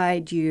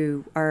decide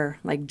you are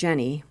like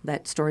Jenny,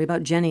 that story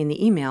about Jenny in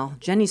the email,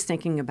 Jenny's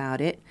thinking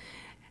about it.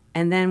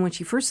 And then when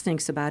she first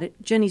thinks about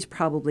it, Jenny's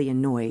probably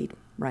annoyed,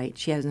 right?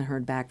 She hasn't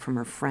heard back from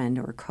her friend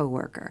or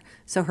coworker.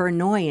 So her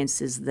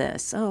annoyance is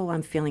this, oh,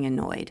 I'm feeling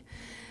annoyed.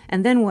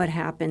 And then what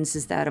happens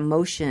is that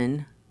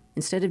emotion,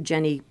 instead of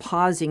Jenny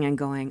pausing and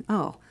going,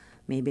 oh,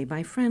 maybe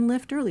my friend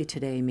left early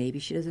today, maybe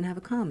she doesn't have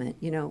a comment,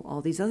 all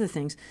these other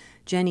things,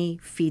 Jenny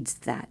feeds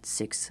that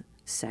 6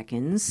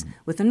 seconds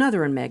with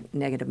another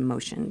negative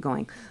emotion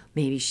going,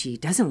 maybe she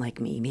doesn't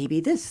like me, maybe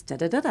this,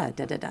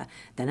 da-da-da-da.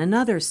 Then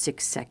another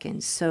 6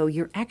 seconds. So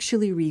you're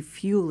actually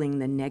refueling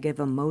the negative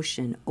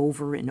emotion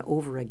over and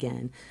over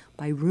again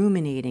by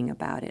ruminating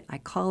about it. I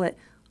call it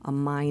a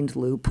mind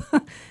loop.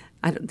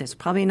 That's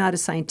probably not a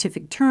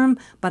scientific term,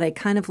 but I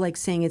kind of like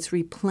saying it's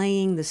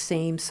replaying the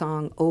same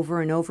song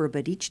over and over,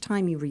 but each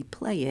time you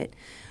replay it,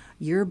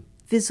 your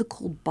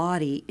physical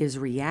body is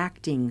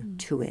reacting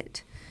to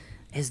it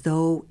as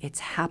though it's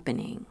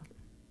happening.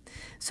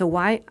 So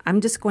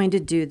I'm just going to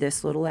do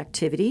this little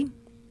activity.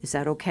 Is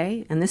that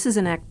okay? And this is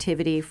an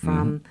activity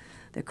from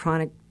the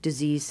Chronic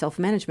Disease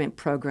Self-Management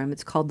Program.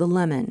 It's called the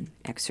Lemon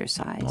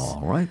Exercise.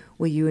 All right.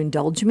 Will you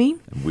indulge me?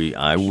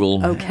 I will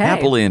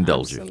happily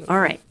indulge you. All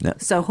right. Yeah.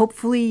 So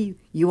hopefully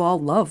you all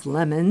love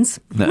lemons.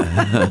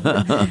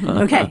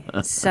 Okay.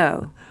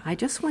 So I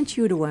just want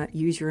you to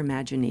use your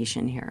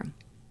imagination here.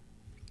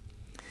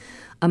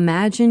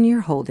 Imagine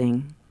you're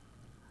holding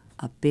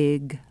a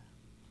big,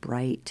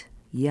 bright,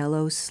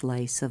 yellow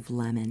slice of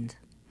lemon.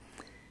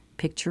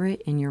 Picture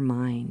it in your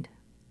mind.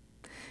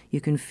 You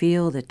can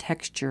feel the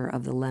texture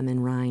of the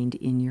lemon rind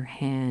in your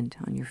hand,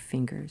 on your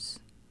fingers.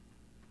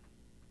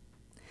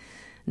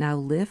 Now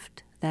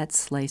lift that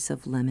slice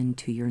of lemon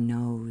to your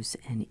nose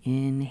and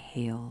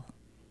inhale.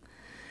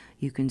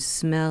 You can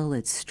smell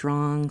its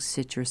strong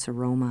citrus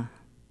aroma.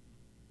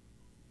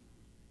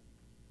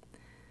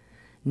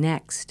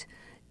 Next,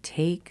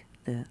 take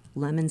the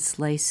lemon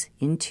slice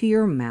into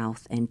your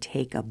mouth and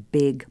take a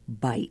big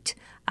bite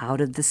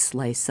out of the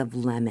slice of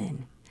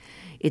lemon.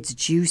 It's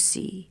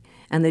juicy,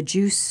 and the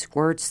juice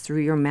squirts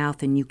through your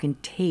mouth, and you can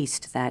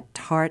taste that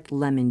tart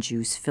lemon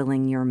juice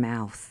filling your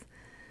mouth.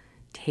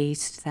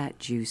 Taste that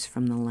juice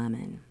from the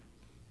lemon.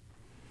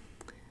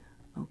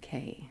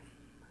 Okay,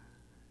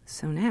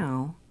 so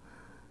now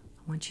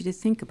I want you to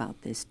think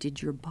about this.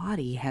 Did your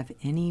body have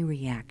any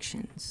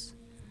reactions?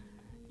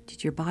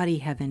 Did your body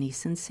have any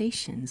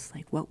sensations?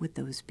 Like, what would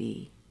those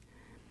be?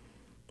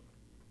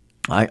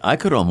 I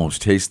could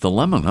almost taste the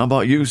lemon. How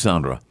about you,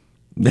 Sandra?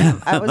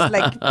 I was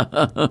like,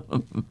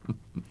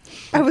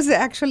 I was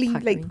actually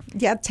like,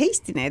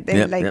 tasting it.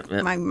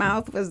 And my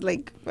mouth was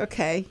like,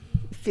 okay,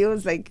 it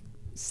feels like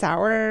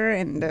sour.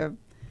 And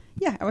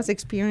I was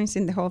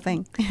experiencing the whole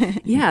thing.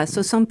 Yeah,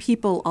 so some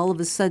people, all of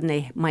a sudden,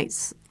 they might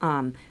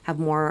have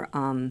more,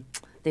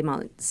 they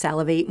might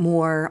salivate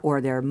more,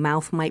 or their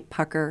mouth might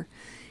pucker.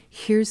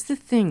 Here's the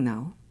thing,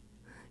 though.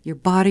 Your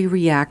body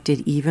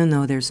reacted even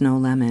though there's no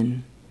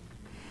lemon.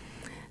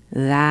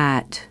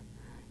 That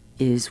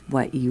is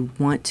what you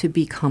want to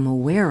become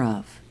aware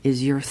of,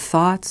 is your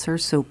thoughts are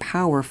so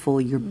powerful,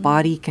 your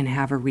body can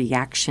have a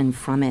reaction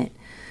from it.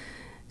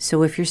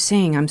 So if you're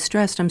saying, I'm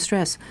stressed,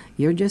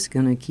 you're just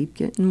going to keep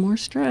getting more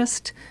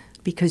stressed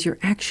because you're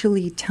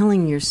actually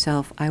telling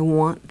yourself, I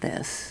want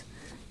this,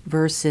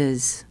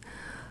 versus,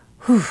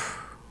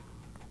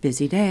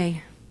 busy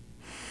day.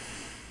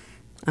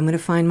 I'm going to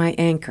find my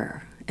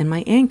anchor. And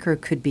my anchor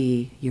could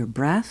be your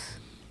breath.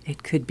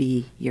 It could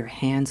be your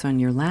hands on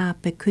your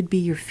lap. It could be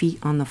your feet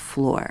on the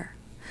floor.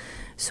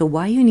 So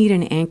why you need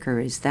an anchor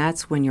is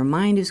that's when your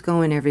mind is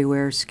going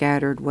everywhere,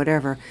 scattered,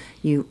 whatever.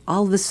 You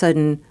all of a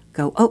sudden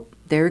go, oh,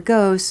 there it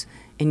goes.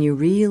 And you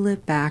reel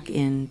it back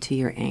into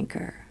your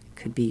anchor.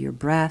 Could be your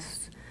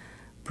breath,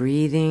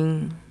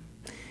 breathing.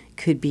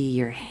 Could be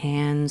your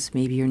hands.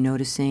 Maybe you're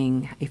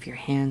noticing if your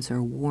hands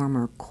are warm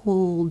or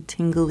cold,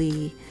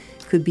 tingly.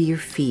 Could be your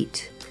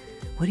feet.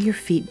 What are your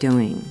feet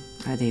doing?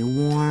 Are they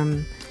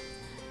warm?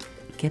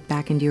 Get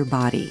back into your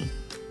body.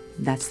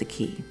 That's the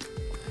key.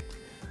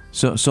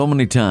 So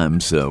many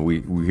times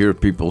we hear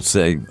people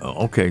say,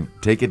 okay,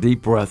 take a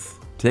deep breath.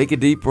 Take a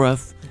deep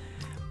breath.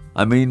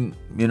 I mean,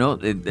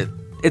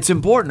 it's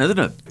important, isn't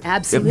it?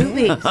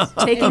 Absolutely.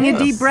 Taking a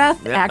deep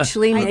breath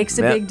actually makes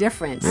a big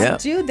difference. I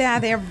do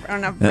that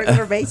on a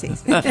regular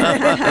basis. We're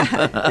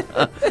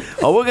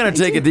going to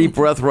take a deep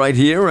breath right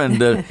here and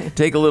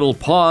take a little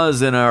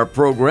pause in our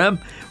program,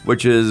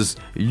 which is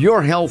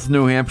Your Health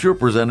New Hampshire,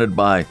 presented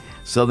by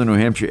Southern New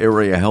Hampshire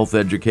Area Health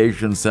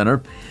Education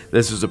Center.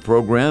 This is a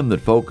program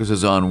that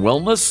focuses on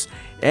wellness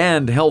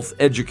and health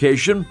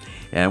education.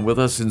 And with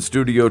us in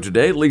studio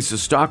today, Lisa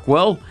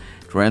Stockwell,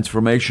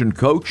 transformation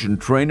coach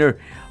and trainer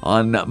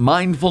on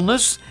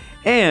mindfulness,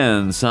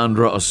 and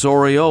Sandra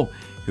Osorio,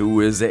 who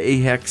is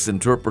AHEC's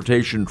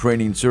Interpretation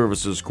Training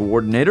Services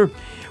Coordinator.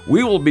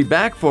 We will be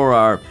back for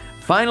our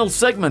final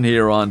segment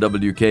here on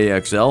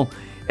WKXL,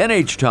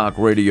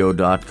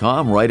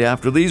 NHTalkRadio.com, right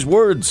after these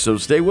words, so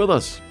stay with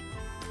us.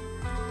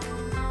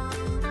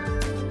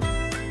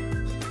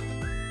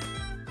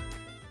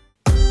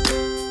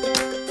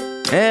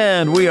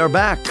 And we are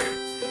back.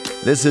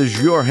 This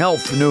is Your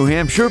Health New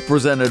Hampshire,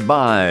 presented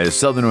by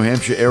Southern New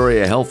Hampshire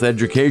Area Health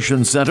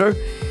Education Center,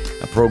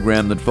 a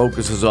program that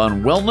focuses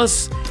on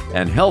wellness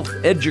and health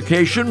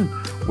education.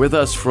 With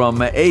us from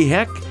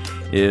AHEC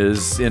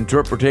is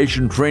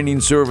Interpretation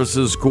Training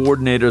Services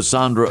Coordinator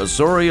Sandra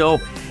Osorio,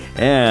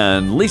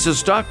 and Lisa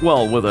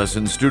Stockwell with us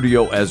in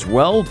studio as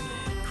well,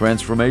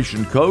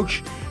 transformation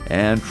coach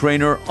and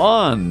trainer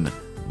on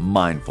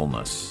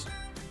mindfulness?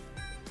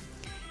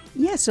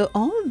 Yeah, so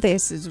all of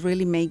this is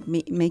really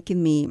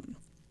making me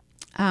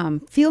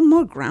feel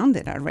more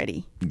grounded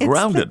already.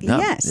 Grounded, huh?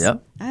 Yes.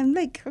 Yep. I'm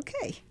like,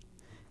 okay.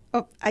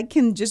 Oh, I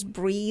can just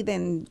breathe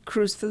and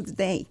cruise through the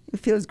day.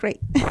 It feels great.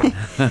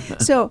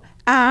 So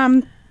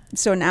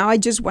now I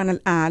just want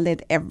to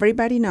let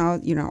everybody know,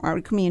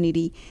 our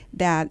community,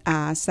 that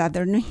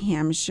Southern New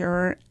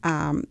Hampshire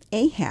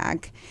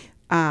AHAC,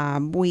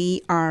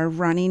 we are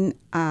running,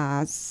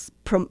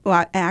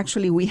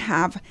 actually we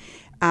have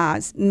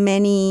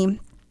many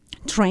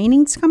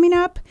trainings coming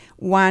up.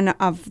 One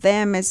of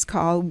them is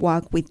called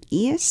Walk with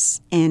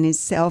Ease and is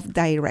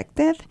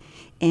self-directed.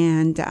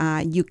 And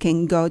you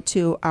can go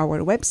to our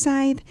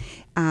website,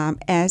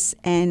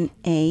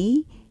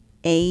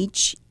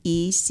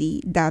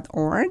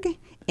 snahec.org,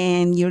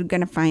 and you're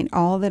going to find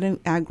all the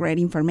great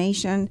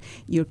information.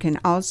 You can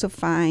also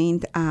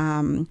find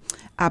our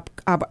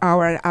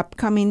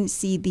upcoming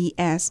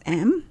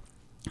CDSM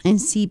and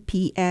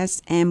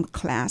CPSM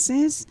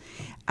classes,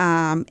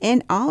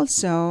 and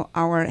also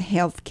our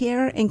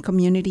healthcare and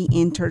community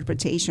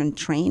interpretation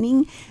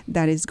training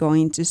that is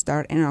going to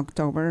start on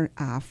October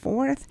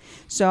 4th.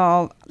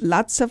 So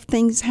lots of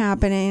things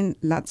happening,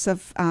 lots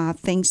of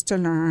things to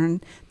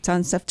learn,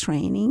 tons of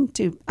training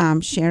to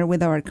share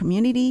with our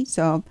community.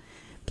 So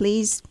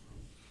please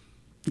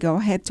go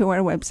ahead to our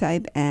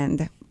website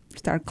and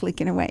start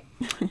clicking away.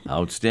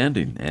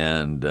 Outstanding.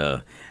 And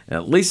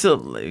Lisa,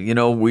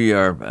 we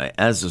are,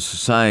 as a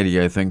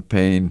society, I think,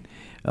 paying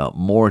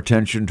more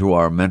attention to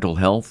our mental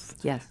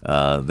health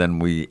than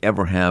we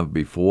ever have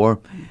before.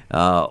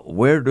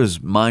 Where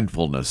does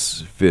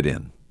mindfulness fit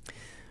in?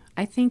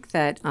 I think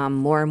that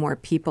more and more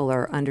people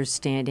are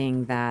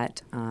understanding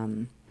that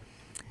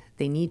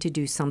they need to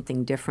do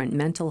something different.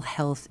 Mental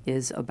health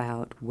is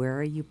about where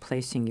are you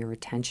placing your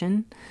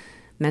attention.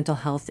 Mental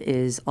health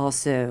is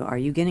also, are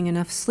you getting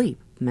enough sleep?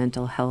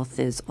 Mental health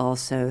is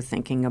also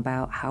thinking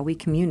about how we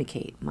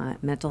communicate.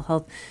 Mental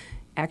health,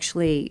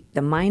 actually,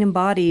 the mind and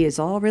body is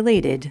all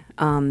related.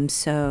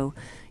 So,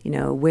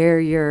 where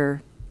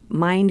your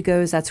mind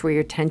goes, that's where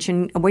your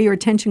attention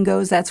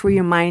goes, that's where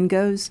your mind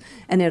goes.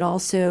 And it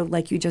also,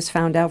 like you just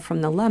found out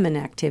from the lemon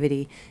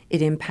activity,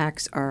 it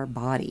impacts our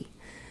body.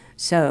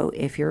 So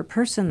if you're a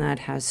person that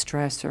has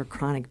stress or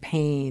chronic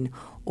pain,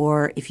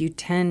 or if you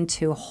tend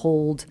to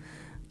hold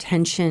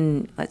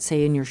tension, let's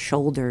say in your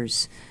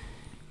shoulders,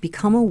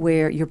 become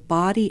aware your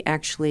body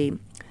actually,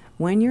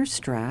 when you're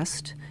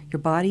stressed,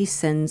 your body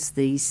sends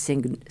these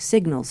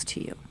signals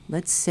to you.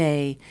 Let's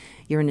say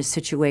you're in a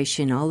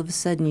situation, all of a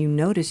sudden you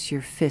notice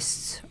your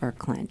fists are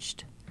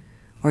clenched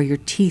or your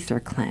teeth are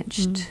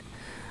clenched.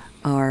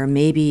 Or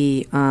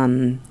maybe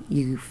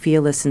you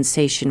feel a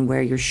sensation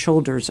where your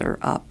shoulders are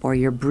up or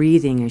your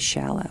breathing is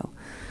shallow.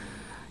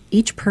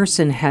 Each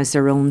person has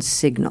their own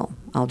signal.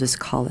 I'll just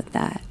call it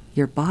that.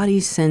 Your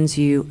body sends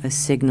you a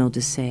signal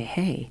to say,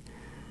 hey,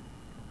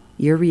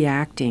 you're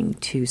reacting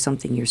to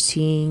something you're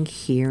seeing,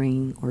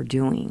 hearing, or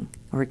doing,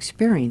 or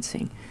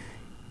experiencing.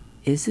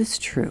 Is this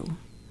true?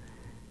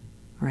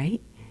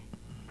 Right?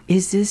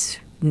 Is this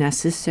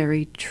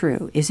necessary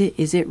true? Is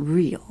it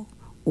real?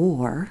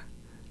 Or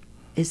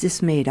is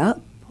this made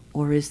up?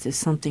 Or is this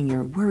something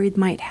you're worried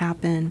might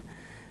happen?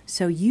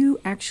 So you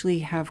actually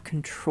have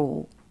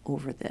control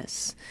over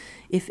this.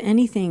 If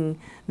anything,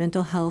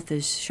 mental health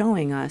is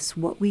showing us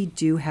what we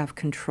do have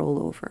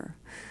control over.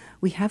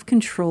 We have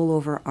control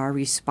over our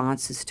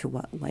responses to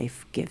what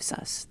life gives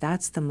us.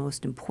 That's the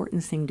most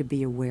important thing to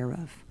be aware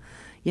of.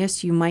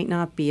 Yes, you might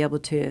not be able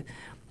to,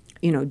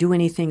 do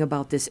anything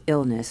about this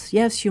illness.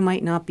 Yes, you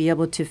might not be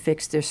able to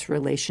fix this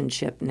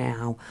relationship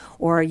now.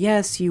 Or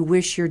yes, you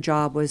wish your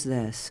job was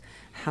this.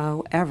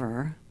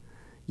 However,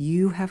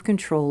 you have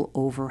control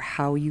over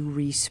how you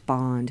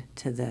respond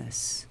to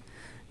this.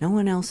 No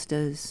one else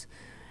does.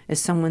 As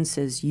someone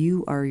says,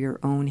 you are your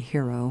own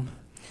hero.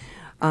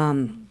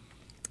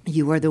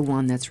 You are the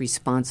one that's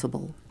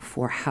responsible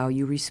for how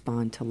you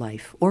respond to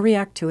life or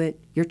react to it,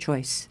 your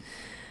choice.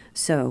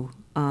 So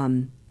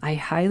I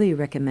highly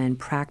recommend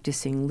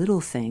practicing little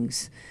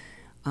things.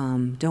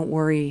 Don't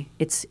worry,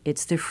 it's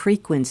the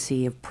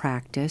frequency of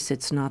practice,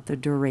 it's not the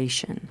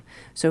duration.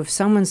 So if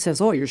someone says,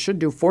 you should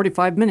do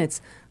 45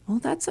 minutes, well,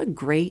 that's a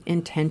great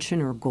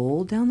intention or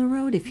goal down the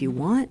road if you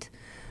want.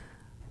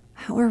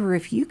 However,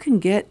 if you can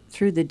get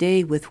through the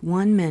day with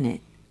 1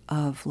 minute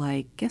of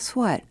guess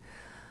what?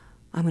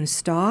 I'm going to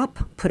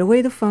stop, put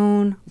away the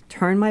phone,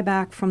 turn my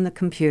back from the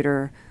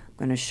computer, I'm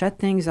going to shut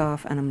things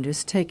off, and I'm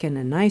just taking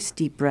a nice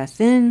deep breath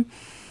in,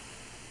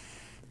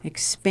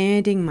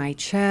 expanding my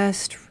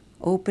chest,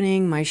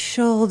 opening my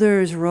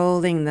shoulders,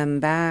 rolling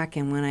them back,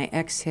 and when I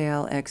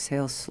exhale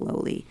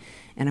slowly,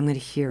 and I'm going to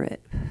hear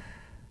it.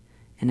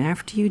 And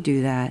after you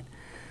do that,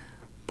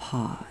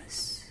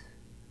 pause.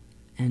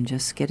 And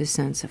just get a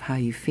sense of how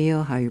you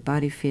feel, how your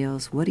body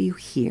feels. What do you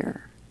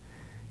hear?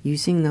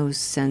 Using those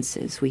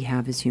senses we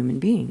have as human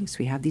beings.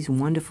 We have these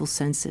wonderful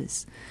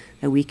senses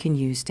that we can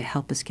use to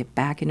help us get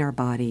back in our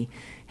body,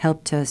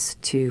 help us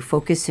to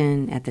focus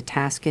in at the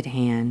task at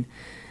hand,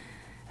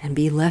 and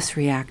be less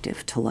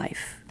reactive to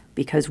life.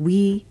 because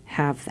we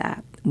have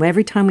that.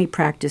 Every time we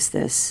practice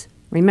this,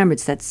 remember,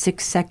 it's that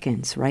 6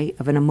 seconds, right,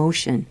 of an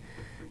emotion.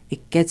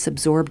 It gets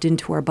absorbed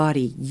into our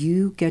body.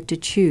 You get to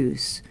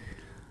choose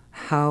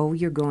how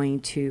you're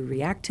going to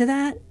react to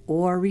that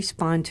or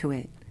respond to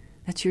it.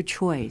 That's your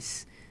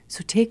choice.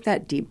 So take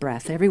that deep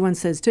breath. Everyone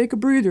says, take a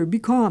breather, be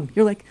calm.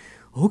 You're like,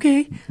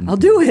 okay, I'll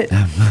do it.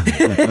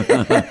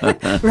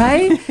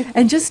 Right?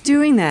 And just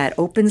doing that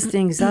opens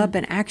things up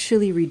and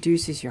actually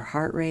reduces your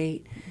heart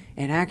rate.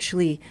 It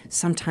actually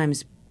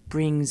sometimes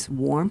brings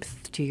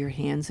warmth to your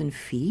hands and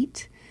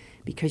feet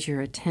because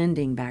you're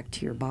attending back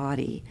to your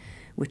body,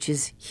 which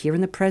is here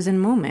in the present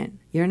moment.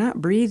 You're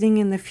not breathing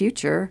in the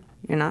future.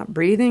 You're not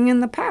breathing in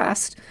the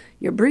past.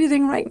 You're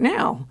breathing right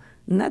now.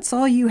 And that's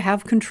all you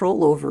have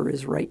control over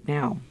is right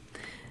now.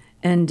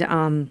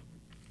 And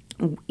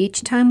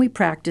each time we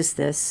practice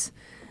this,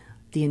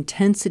 the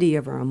intensity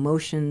of our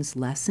emotions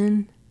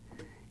lessen,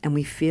 and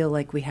we feel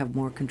like we have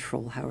more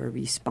control how we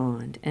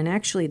respond. And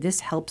actually, this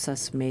helps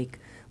us make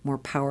more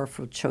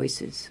powerful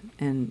choices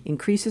and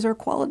increases our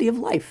quality of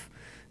life.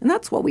 And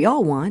that's what we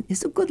all want,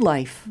 is a good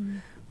life,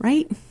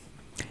 right?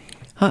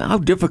 How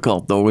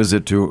difficult, though, is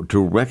it to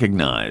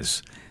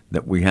recognize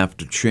that we have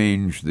to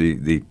change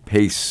the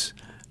pace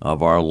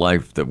of our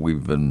life that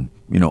we've been,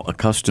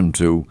 accustomed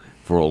to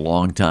for a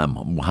long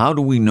time? How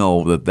do we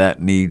know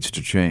that needs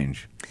to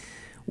change?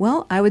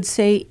 Well, I would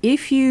say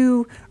if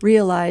you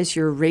realize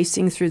you're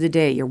racing through the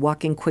day, you're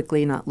walking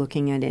quickly, not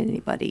looking at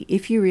anybody,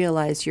 if you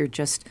realize you're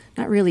just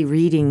not really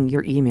reading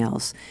your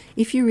emails,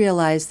 if you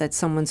realize that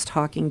someone's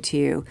talking to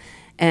you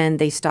and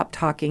they stop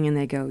talking and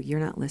they go, you're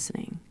not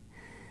listening.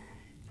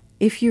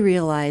 If you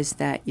realize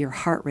that your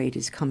heart rate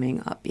is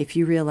coming up, if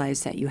you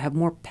realize that you have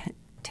more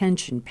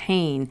tension,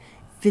 pain,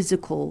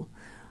 physical,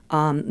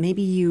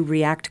 maybe you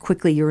react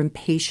quickly, your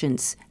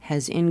impatience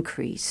has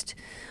increased.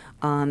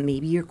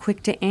 Maybe you're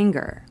quick to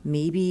anger.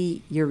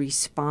 Maybe your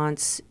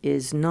response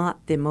is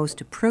not the most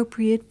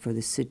appropriate for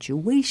the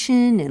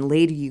situation, and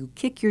later you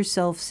kick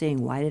yourself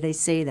saying, why did I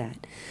say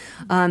that?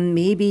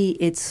 Maybe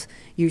it's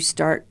you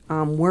start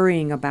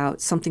worrying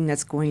about something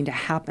that's going to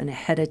happen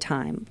ahead of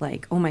time,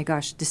 like, oh my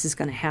gosh, this is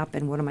going to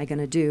happen. What am I going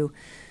to do?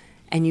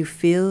 And you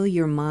feel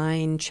your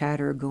mind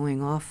chatter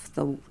going off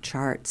the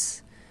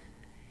charts.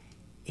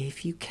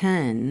 If you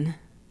can,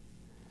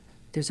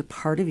 there's a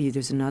part of you,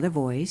 there's another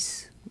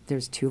voice.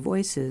 There's two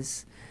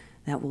voices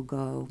that will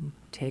go,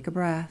 take a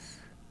breath,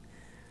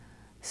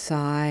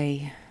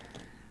 sigh,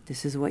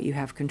 this is what you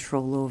have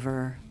control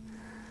over,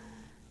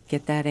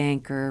 get that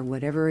anchor,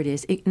 whatever it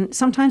is.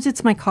 Sometimes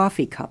it's my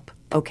coffee cup,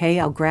 okay?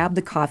 I'll grab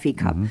the coffee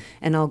cup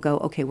and I'll go,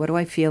 okay, what do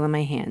I feel in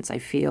my hands? I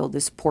feel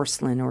this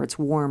porcelain, or it's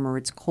warm, or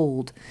it's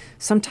cold.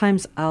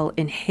 Sometimes I'll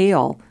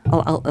inhale,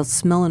 I'll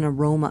smell an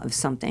aroma of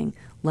something,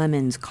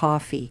 lemons,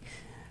 coffee.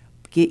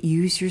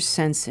 Use your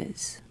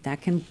senses.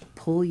 That can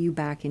pull you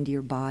back into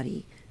your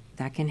body.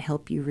 That can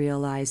help you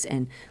realize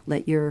and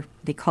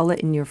they call it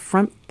in your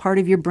front part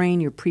of your brain,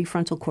 your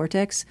prefrontal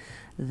cortex.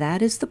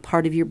 That is the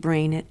part of your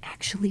brain that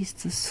actually is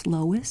the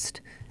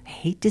slowest. I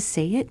hate to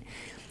say it,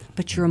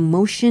 but your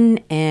emotion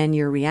and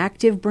your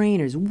reactive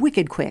brain is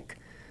wicked quick.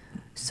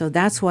 So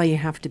that's why you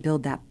have to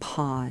build that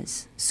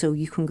pause. So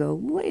you can go,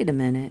 wait a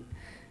minute.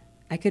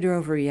 I could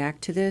overreact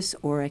to this,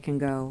 or I can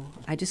go,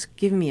 just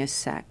give me a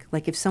sec.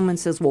 Like if someone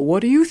says, well, what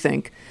do you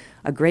think?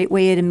 A great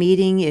way at a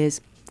meeting is,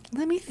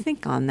 let me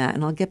think on that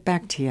and I'll get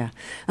back to you.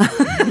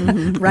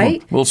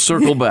 Right? We'll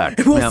circle back.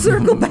 We'll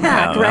circle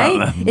back,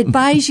 right? It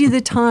buys you the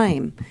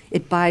time.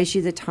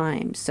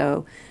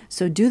 So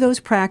do those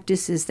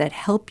practices that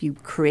help you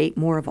create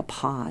more of a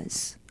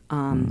pause.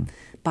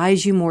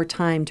 Buys you more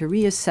time to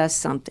reassess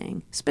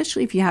something,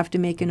 especially if you have to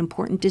make an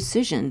important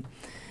decision.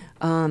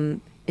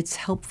 It's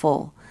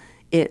helpful.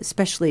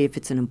 Especially if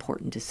it's an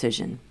important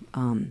decision,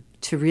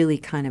 to really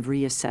kind of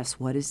reassess,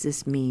 what does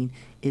this mean?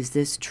 Is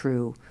this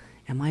true?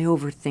 Am I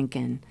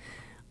overthinking?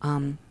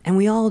 And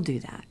we all do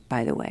that,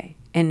 by the way.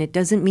 And it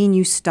doesn't mean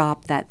you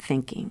stop that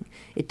thinking.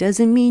 It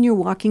doesn't mean you're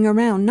walking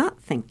around not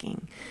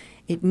thinking.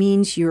 It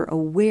means you're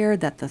aware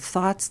that the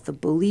thoughts, the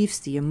beliefs,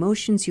 the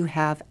emotions you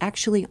have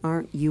actually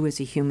aren't you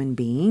as a human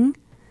being.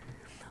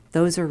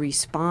 Those are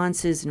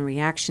responses and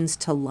reactions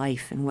to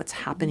life and what's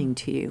happening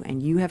to you,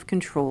 and you have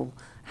control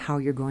how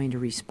you're going to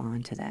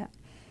respond to that.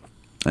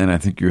 And I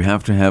think you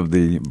have to have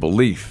the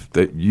belief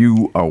that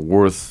you are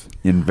worth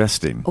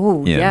investing.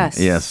 Oh, in. Yes.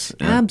 Yes.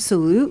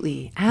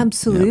 Absolutely.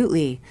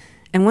 Absolutely. Yeah.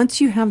 And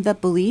once you have that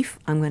belief,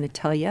 I'm going to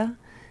tell you,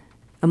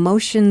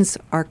 emotions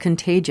are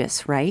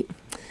contagious, right?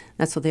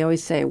 That's what they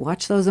always say.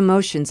 Watch those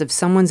emotions. If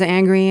someone's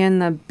angry in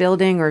the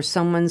building or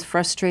someone's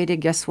frustrated,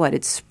 guess what?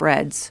 It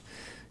spreads.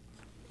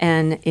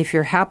 And if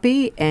you're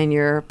happy and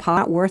you're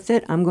not worth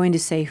it, I'm going to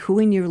say, who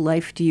in your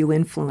life do you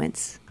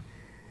influence?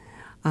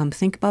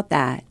 Think about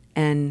that,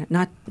 and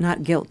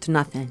not guilt,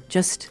 nothing.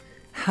 Just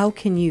how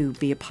can you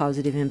be a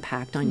positive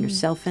impact on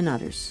yourself and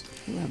others?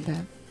 Love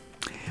that.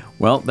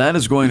 Well, that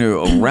is going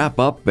to wrap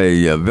up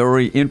a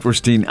very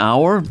interesting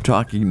hour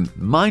talking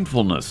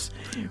mindfulness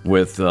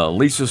with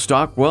Lisa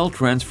Stockwell,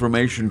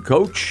 transformation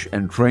coach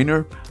and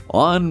trainer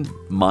on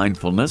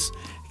mindfulness.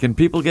 Can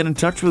people get in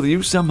touch with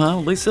you somehow,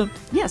 Lisa?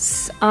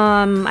 Yes.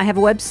 I have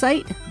a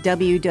website,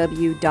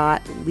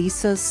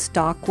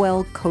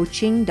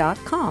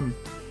 www.lisastockwellcoaching.com.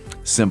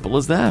 Simple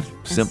as that.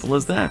 Simple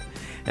as that.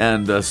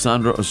 And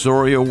Sandra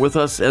Osorio with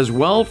us as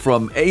well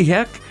from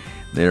AHEC,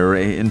 their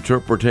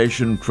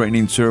Interpretation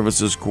Training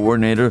Services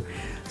Coordinator.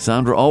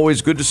 Sandra,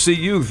 always good to see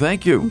you.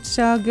 Thank you. It's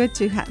so good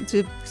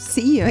to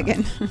see you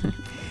again.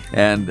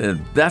 And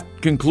that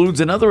concludes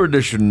another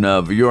edition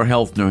of Your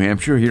Health New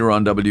Hampshire here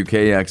on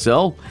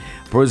WKXL,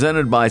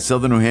 presented by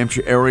Southern New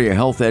Hampshire Area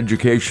Health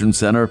Education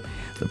Center,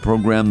 the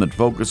program that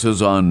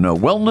focuses on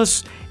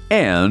wellness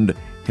and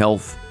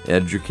health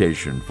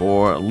education.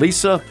 For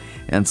Lisa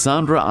and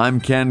Sandra, I'm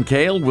Ken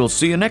Kale. We'll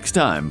see you next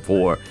time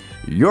for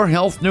Your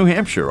Health New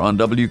Hampshire on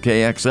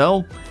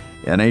WKXL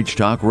and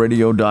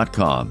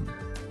HTalkRadio.com.